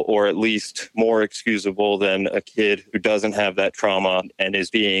excusable, or at least more excusable than a kid who doesn't have that trauma and is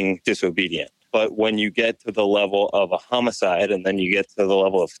being disobedient. But when you get to the level of a homicide, and then you get to the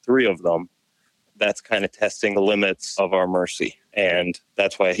level of 3 of them, that's kind of testing the limits of our mercy. And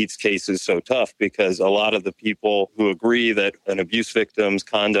that's why Heath's case is so tough, because a lot of the people who agree that an abuse victim's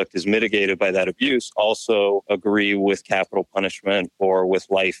conduct is mitigated by that abuse also agree with capital punishment or with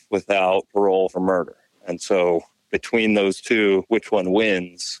life without parole for murder. And so between those two, which one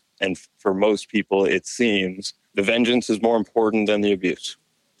wins? And for most people, it seems the vengeance is more important than the abuse.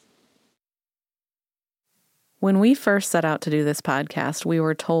 When we first set out to do this podcast, we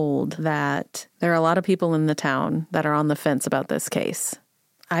were told that there are a lot of people in the town that are on the fence about this case.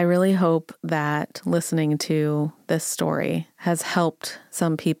 I really hope that listening to this story has helped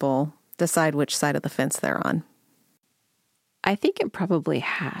some people decide which side of the fence they're on. I think it probably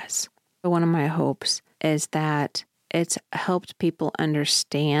has. One of my hopes is that it's helped people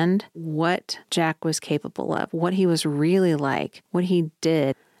understand what Jack was capable of, what he was really like, what he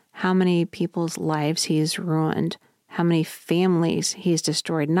did, how many people's lives he's ruined, how many families he's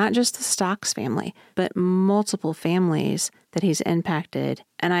destroyed, not just the Stocks family, but multiple families that he's impacted.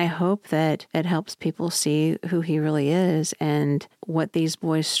 And I hope that it helps people see who he really is and what these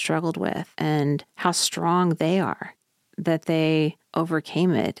boys struggled with and how strong they are, that they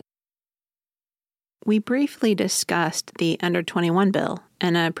overcame it. We briefly discussed the under 21 bill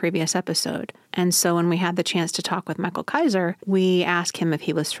in a previous episode. And so when we had the chance to talk with Michael Kaiser, we asked him if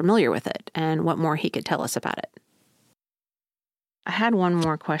he was familiar with it and what more he could tell us about it. I had one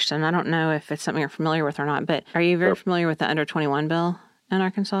more question. I don't know if it's something you're familiar with or not, but are you very familiar with the under 21 bill in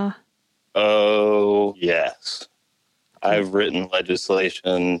Arkansas? Oh, yes. I've written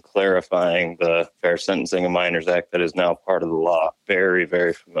legislation clarifying the Fair Sentencing of Minors Act that is now part of the law. Very,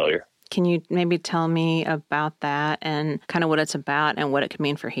 very familiar. Can you maybe tell me about that and kind of what it's about and what it could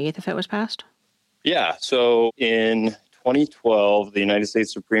mean for Heath if it was passed? Yeah. So in 2012, the United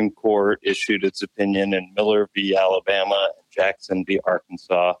States Supreme Court issued its opinion in Miller v. Alabama and Jackson v.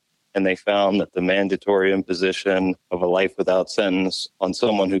 Arkansas, and they found that the mandatory imposition of a life without sentence on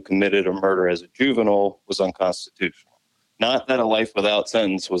someone who committed a murder as a juvenile was unconstitutional. Not that a life without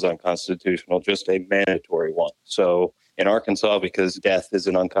sentence was unconstitutional, just a mandatory one. So in Arkansas, because death is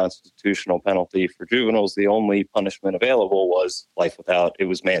an unconstitutional penalty for juveniles, the only punishment available was life without. It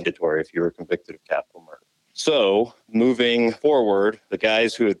was mandatory if you were convicted of capital murder. So moving forward, the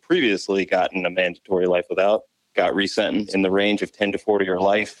guys who had previously gotten a mandatory life without got resentenced in the range of 10 to 40 or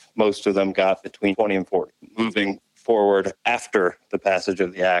life. Most of them got between 20 and 40. Moving forward after the passage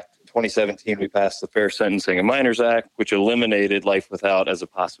of the act, in 2017, we passed the Fair Sentencing of Minors Act, which eliminated life without as a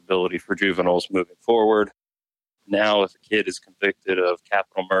possibility for juveniles moving forward. Now, if a kid is convicted of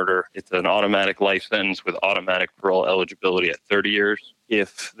capital murder, it's an automatic life sentence with automatic parole eligibility at 30 years.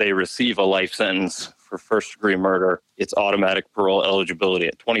 If they receive a life sentence for first-degree murder, it's automatic parole eligibility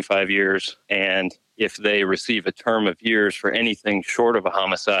at 25 years. And if they receive a term of years for anything short of a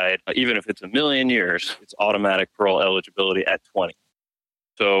homicide, even if it's 1,000,000 years, it's automatic parole eligibility at 20.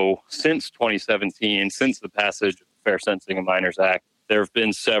 So since 2017, since the passage of the Fair Sentencing of Minors Act, there have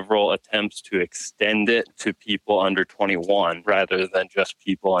been several attempts to extend it to people under 21 rather than just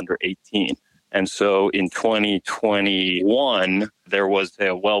people under 18. And so in 2021, there was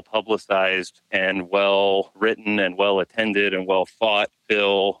a well-publicized and well-written and well-attended and well-fought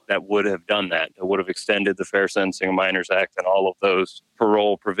bill that would have done that would have extended the Fair Sentencing of Minors Act and all of those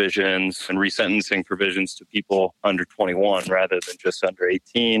parole provisions and resentencing provisions to people under 21 rather than just under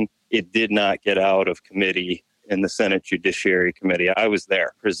 18. It did not get out of committee in the Senate Judiciary Committee. I was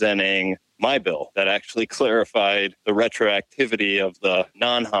there presenting my bill that actually clarified the retroactivity of the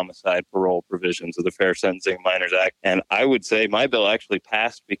non-homicide parole provisions of the Fair Sentencing of Minors Act. And I would say my bill actually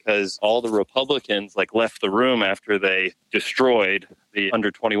passed because all the Republicans left the room after they destroyed the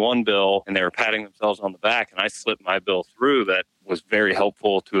under 21 bill and they were patting themselves on the back. And I slipped my bill through that was very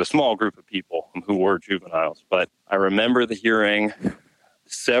helpful to a small group of people who were juveniles. But I remember the hearing.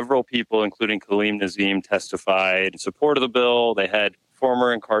 Several people, including Khalim Nazim, testified in support of the bill. They had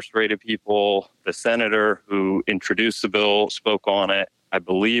former incarcerated people. The senator who introduced the bill spoke on it. I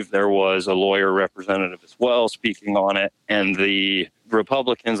believe there was a lawyer representative as well speaking on it. And the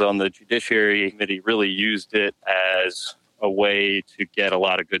Republicans on the Judiciary Committee really used it as a way to get a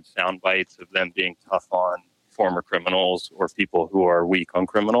lot of good sound bites of them being tough on former criminals or people who are weak on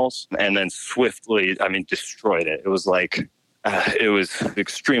criminals, and then swiftly, destroyed it. It was it was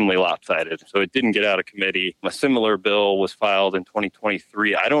extremely lopsided. So it didn't get out of committee. A similar bill was filed in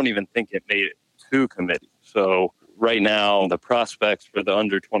 2023. I don't even think it made it to committee. So right now, the prospects for the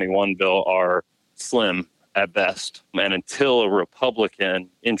under 21 bill are slim at best. And until a Republican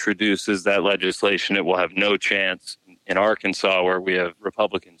introduces that legislation, it will have no chance in Arkansas, where we have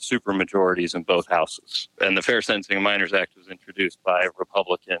Republican supermajorities in both houses. And the Fair Sentencing of Minors Act was introduced by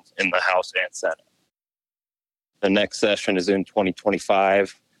Republicans in the House and Senate. The next session is in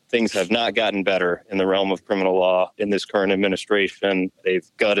 2025. Things have not gotten better in the realm of criminal law in this current administration. They've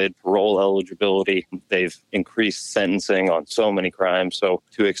gutted parole eligibility. They've increased sentencing on so many crimes. So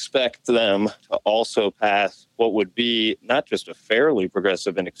to expect them to also pass what would be not just a fairly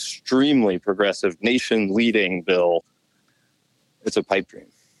progressive, an extremely progressive, nation-leading bill, it's a pipe dream.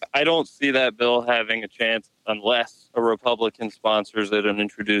 I don't see that bill having a chance unless a Republican sponsors it and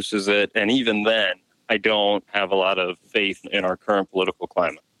introduces it. And even then, I don't have a lot of faith in our current political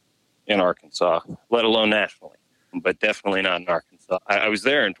climate in Arkansas, let alone nationally, but definitely not in Arkansas. I was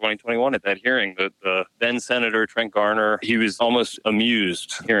there in 2021 at that hearing. The then Senator Trent Garner, he was almost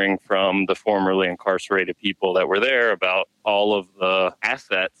amused hearing from the formerly incarcerated people that were there about all of the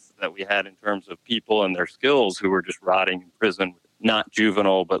assets that we had in terms of people and their skills who were just rotting in prison, not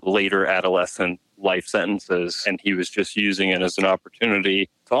juvenile, but later adolescent life sentences. And he was just using it as an opportunity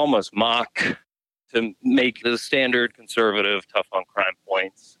to almost mock, to make the standard conservative tough on crime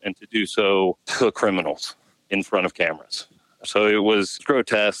points, and to do so to criminals in front of cameras. So it was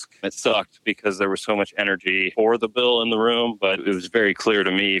grotesque. It sucked because there was so much energy for the bill in the room, but it was very clear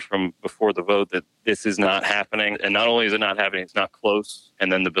to me from before the vote that this is not happening. And not only is it not happening, it's not close.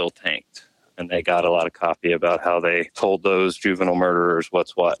 And then the bill tanked. And they got a lot of copy about how they told those juvenile murderers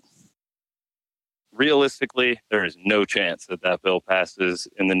what's what. Realistically, there is no chance that that bill passes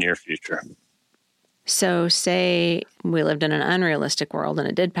in the near future. So say we lived in an unrealistic world and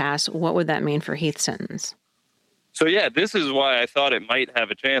it did pass, what would that mean for Heath's sentence? So yeah, this is why I thought it might have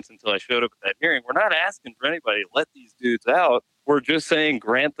a chance until I showed up at that hearing. We're not asking for anybody to let these dudes out. We're just saying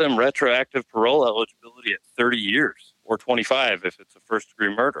grant them retroactive parole eligibility at 30 years or 25 if it's a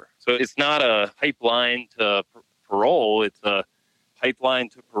first-degree murder. So it's not a pipeline to parole. It's a pipeline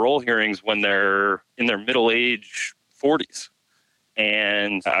to parole hearings when they're in their middle-age 40s.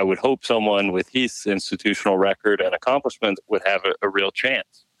 And I would hope someone with Heath's institutional record and accomplishments would have a real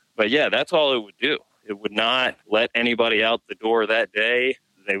chance. But yeah, that's all it would do. It would not let anybody out the door that day.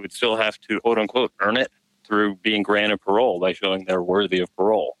 They would still have to, quote unquote, earn it through being granted parole by showing they're worthy of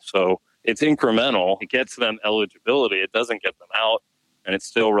parole. So it's incremental. It gets them eligibility. It doesn't get them out. And it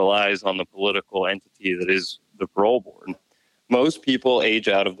still relies on the political entity that is the parole board. Most people age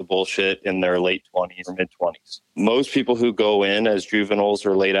out of the bullshit in their late 20s or mid-20s. Most people who go in as juveniles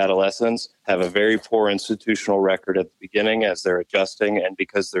or late adolescents have a very poor institutional record at the beginning as they're adjusting and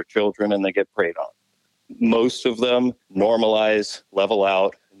because they're children and they get preyed on. Most of them normalize, level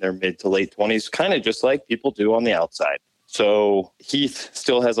out in their mid to late 20s, kind of just like people do on the outside. So Heath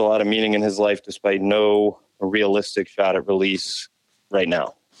still has a lot of meaning in his life despite no realistic shot at release right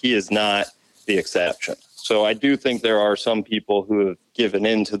now. He is not the exception. So I do think there are some people who have given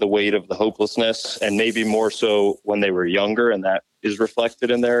in to the weight of the hopelessness, and maybe more so when they were younger, and that is reflected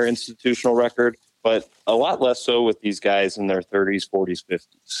in their institutional record, but a lot less so with these guys in their 30s, 40s,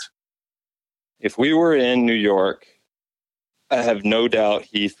 50s. If we were in New York, I have no doubt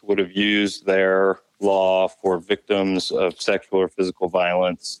Heath would have used their law for victims of sexual or physical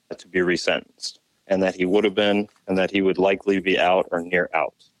violence to be resentenced, and that he would have been, and that he would likely be out or near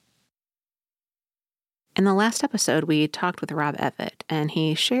out. In the last episode, we talked with Rob Evett, and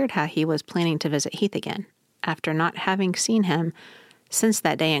he shared how he was planning to visit Heath again after not having seen him since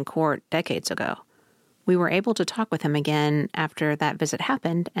that day in court decades ago. We were able to talk with him again after that visit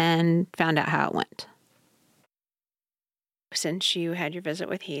happened and found out how it went. Since you had your visit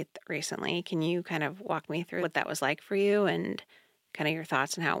with Heath recently, can you kind of walk me through what that was like for you and kind of your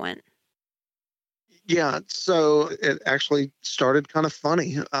thoughts on how it went? Yeah, so it actually started kind of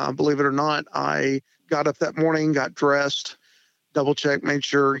funny. Believe it or not, I got up that morning, got dressed, double-checked, made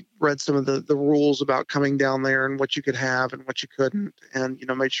sure, read some of the rules about coming down there and what you could have and what you couldn't, and,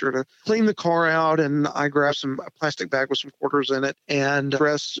 made sure to clean the car out. And I grabbed a plastic bag with some quarters in it and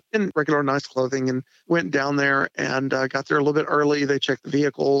dressed in regular nice clothing and went down there and got there a little bit early. They checked the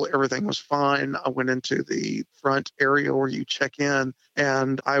vehicle. Everything was fine. I went into the front area where you check in,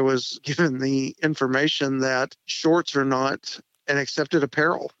 and I was given the information that shorts are not an accepted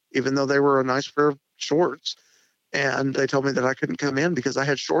apparel, even though they were a nice pair of shorts. And they told me that I couldn't come in because I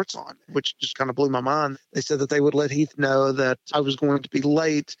had shorts on, which just kind of blew my mind. They said that they would let Heath know that I was going to be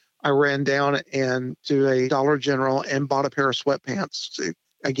late. I ran down and to a Dollar General and bought a pair of sweatpants. So,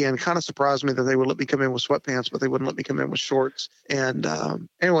 again, kind of surprised me that they would let me come in with sweatpants, but they wouldn't let me come in with shorts. And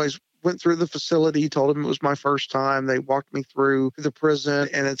anyways, went through the facility, told them it was my first time. They walked me through the prison,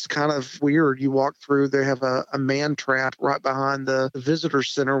 and it's kind of weird. You walk through, they have a man trap right behind the visitor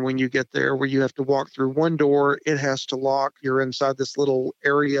center when you get there, where you have to walk through one door. It has to lock. You're inside this little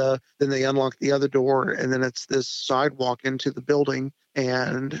area. Then they unlock the other door, and then it's this sidewalk into the building.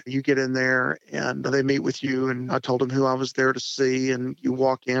 And you get in there and they meet with you. And I told them who I was there to see. And you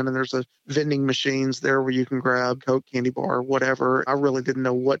walk in and there's a vending machines there where you can grab Coke, candy bar, whatever. I really didn't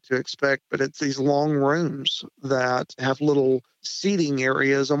know what to expect, but it's these long rooms that have little seating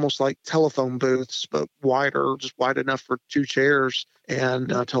areas, almost like telephone booths, but wider, just wide enough for two chairs.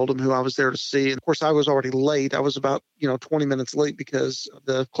 And I told them who I was there to see. And of course, I was already late. I was about, 20 minutes late because of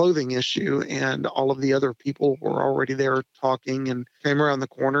the clothing issue. And all of the other people were already there talking, and came around the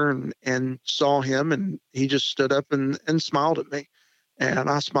corner and saw him. And he just stood up and smiled at me. And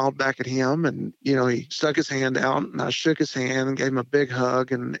I smiled back at him, and, he stuck his hand out, and I shook his hand and gave him a big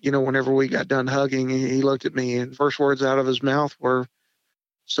hug. And, whenever we got done hugging, he looked at me, and first words out of his mouth were,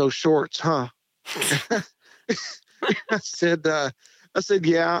 "So shorts, huh?" I said,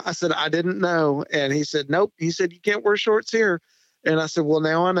 "Yeah." I said, "I didn't know." And he said, "Nope." He said, "You can't wear shorts here." And I said, "Well,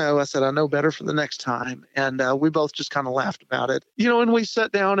 now I know." I said, "I know better for the next time." And we both just kind of laughed about it. And we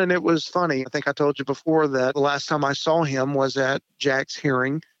sat down, and it was funny. I think I told you before that the last time I saw him was at Jack's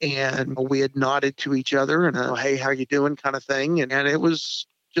hearing, and we had nodded to each other and "Hey, how you doing?" kind of thing. And it was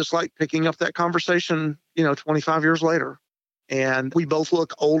just like picking up that conversation, 25 years later. And we both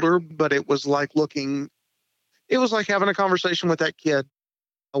look older, but it was like having a conversation with that kid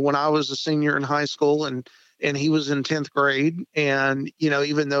when I was a senior in high school, and he was in 10th grade. And,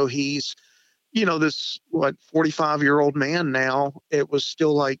 even though he's, this, 45-year-old man now, it was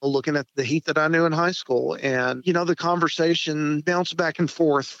still like looking at the Heath that I knew in high school. And, the conversation bounced back and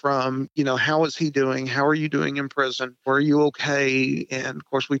forth from, how is he doing? How are you doing in prison? Are you okay? And of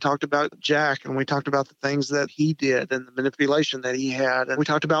course, we talked about Jack, and we talked about the things that he did and the manipulation that he had. And we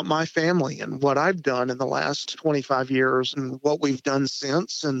talked about my family and what I've done in the last 25 years and what we've done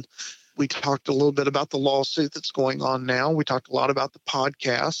since. And we talked a little bit about the lawsuit that's going on now. We talked a lot about the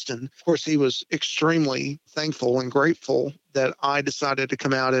podcast. And of course, he was extremely thankful and grateful that I decided to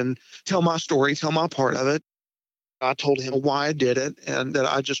come out and tell my story, tell my part of it. I told him why I did it, and that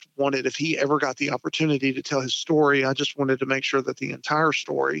I just wanted, if he ever got the opportunity to tell his story, I just wanted to make sure that the entire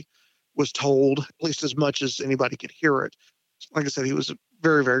story was told, at least as much as anybody could hear it. Like I said, he was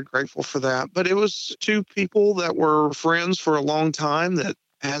very, very grateful for that. But it was two people that were friends for a long time that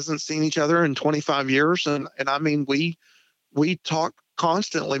hasn't seen each other in 25 years. And I mean, we We talk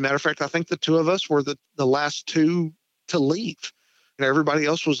constantly. Matter of fact, I think the two of us were the last two to leave. And everybody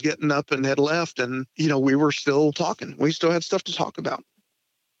else was getting up and had left. And, we were still talking. We still had stuff to talk about.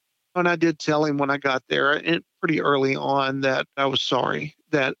 And I did tell him when I got there, and pretty early on, that I was sorry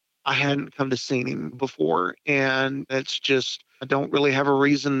that I hadn't come to see him before. And it's just, I don't really have a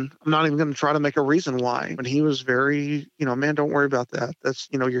reason. I'm not even going to try to make a reason why. But he was very, man, don't worry about that. That's,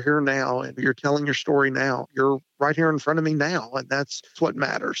 you're here now and you're telling your story now. You're right here in front of me now. And that's what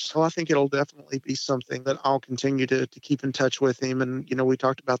matters. So I think it'll definitely be something that I'll continue to keep in touch with him. And, we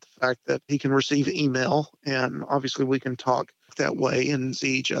talked about the fact that he can receive email, and obviously we can talk that way and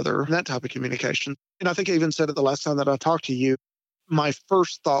see each other, that type of communication. And I think I even said it the last time that I talked to you. My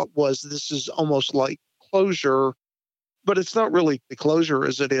first thought was this is almost like closure, but it's not really the closure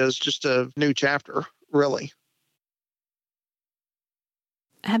as it is just a new chapter, really.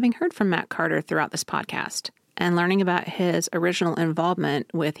 Having heard from Matt Carter throughout this podcast and learning about his original involvement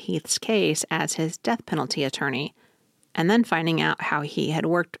with Heath's case as his death penalty attorney, and then finding out how he had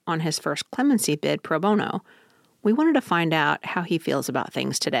worked on his first clemency bid pro bono, we wanted to find out how he feels about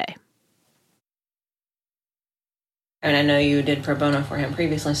things today. And I know you did pro bono for him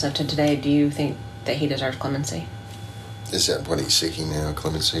previously, so to today, do you think that he deserves clemency? Is that what he's seeking now,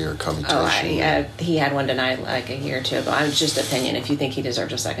 clemency or commutation? He had one denied like a year or two ago. I'm just opinion if you think he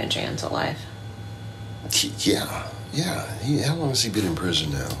deserves a second chance at life. Yeah. How long has he been in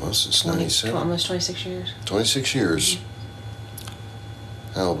prison now? Well, since 97? Almost 26 years. 26 years.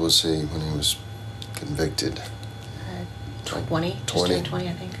 Mm-hmm. How old was he when he was convicted? 20. Just turned 20,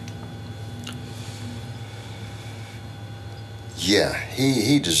 I think. Yeah,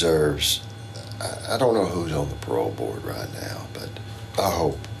 he deserves... I don't know who's on the parole board right now, but I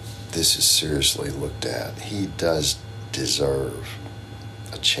hope this is seriously looked at. He does deserve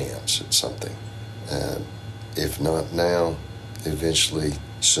a chance at something. If not now, eventually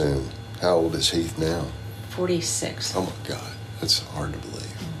soon. How old is Heath now? 46. Oh, my God. That's hard to believe.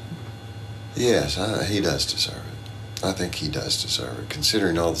 Mm-hmm. Yes, he does deserve it. I think he does deserve it,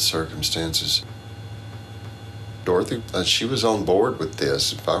 considering all the circumstances. Dorothy, she was on board with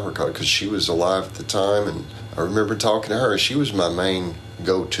this, if I recall, because she was alive at the time, and I remember talking to her. She was my main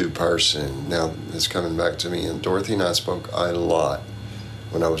go-to person. Now it's coming back to me, and Dorothy and I spoke a lot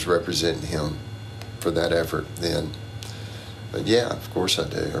when I was representing him for that effort then. But yeah, of course I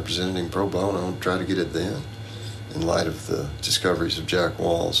do. Representing him pro bono, try to get it then. In light of the discoveries of Jack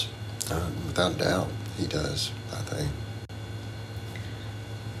Walls, without doubt, he does, I think.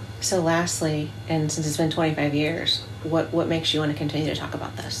 So lastly, and since it's been 25 years, what makes you want to continue to talk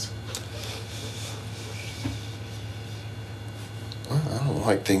about this? Well, I don't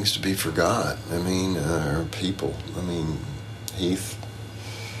like things to be forgot. I mean, or people. I mean, Heath,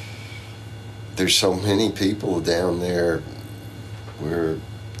 there's so many people down there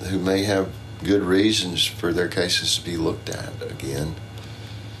who may have good reasons for their cases to be looked at again.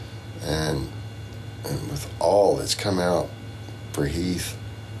 And with all that's come out for Heath,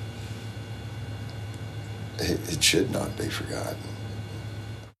 it should not be forgotten.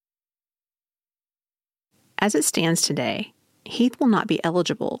 As it stands today, Heath will not be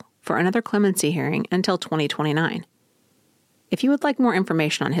eligible for another clemency hearing until 2029. If you would like more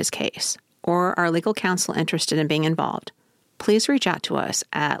information on his case, or are legal counsel interested in being involved, please reach out to us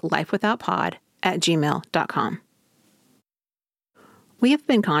at lifewithoutpod@gmail.com. We have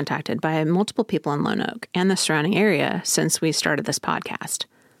been contacted by multiple people in Lonoke and the surrounding area since we started this podcast.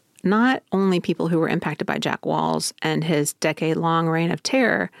 Not only people who were impacted by Jack Walls and his decade-long reign of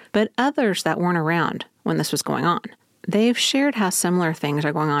terror, but others that weren't around when this was going on. They've shared how similar things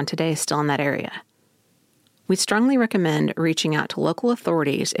are going on today still in that area. We strongly recommend reaching out to local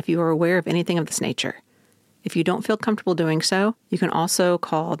authorities if you are aware of anything of this nature. If you don't feel comfortable doing so, you can also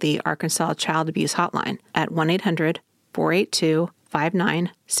call the Arkansas Child Abuse Hotline at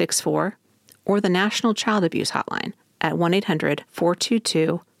 1-800-482-5964 or the National Child Abuse Hotline at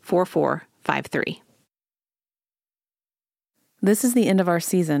 1-800-422-4453. This is the end of our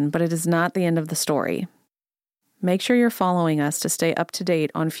season, but it is not the end of the story. Make sure you're following us to stay up to date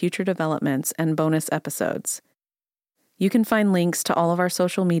on future developments and bonus episodes. You can find links to all of our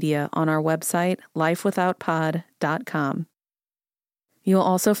social media on our website, lifewithoutpod.com. You'll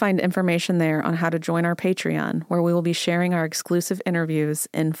also find information there on how to join our Patreon, where we will be sharing our exclusive interviews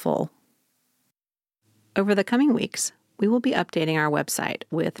in full. Over the coming weeks, we will be updating our website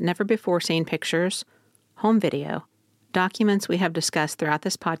with never-before-seen pictures, home video, documents we have discussed throughout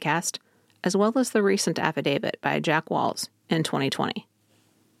this podcast, as well as the recent affidavit by Jack Walls in 2020.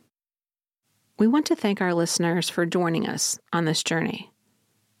 We want to thank our listeners for joining us on this journey.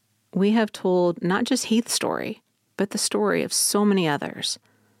 We have told not just Heath's story, but the story of so many others.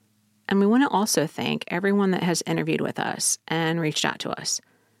 And we want to also thank everyone that has interviewed with us and reached out to us.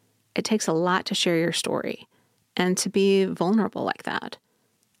 It takes a lot to share your story and to be vulnerable like that.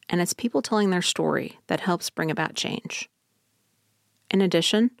 And it's people telling their story that helps bring about change. In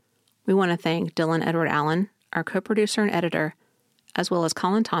addition, we want to thank Dylan Edward Allen, our co-producer and editor, as well as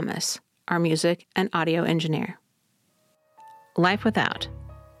Collin Thomas, our music and audio engineer. Life Without,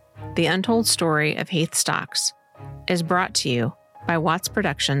 the untold story of Heath Stocks, is brought to you by Watts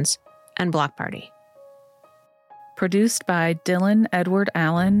Productions and Block Party. Produced by Dylan Edward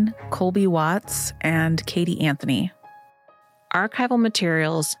Allen, Colby Watts, and Katie Anthony. Archival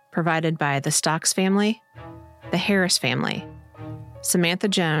materials provided by the Stocks family, the Harris family, Samantha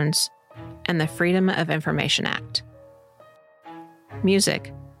Jones, and the Freedom of Information Act.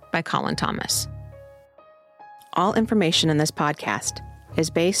 Music by Collin Thomas. All information in this podcast is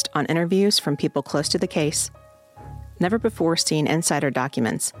based on interviews from people close to the case, never before seen insider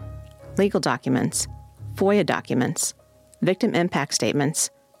documents, legal documents, FOIA documents, victim impact statements,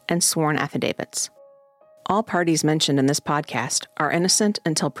 and sworn affidavits. All parties mentioned in this podcast are innocent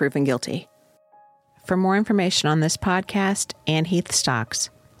until proven guilty. For more information on this podcast and Heath Stocks,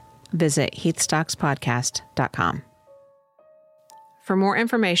 visit heathstockspodcast.com. For more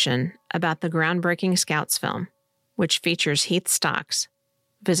information about the groundbreaking Scouts film, which features Heath Stocks,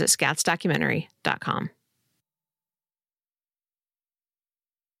 visit scoutsdocumentary.com.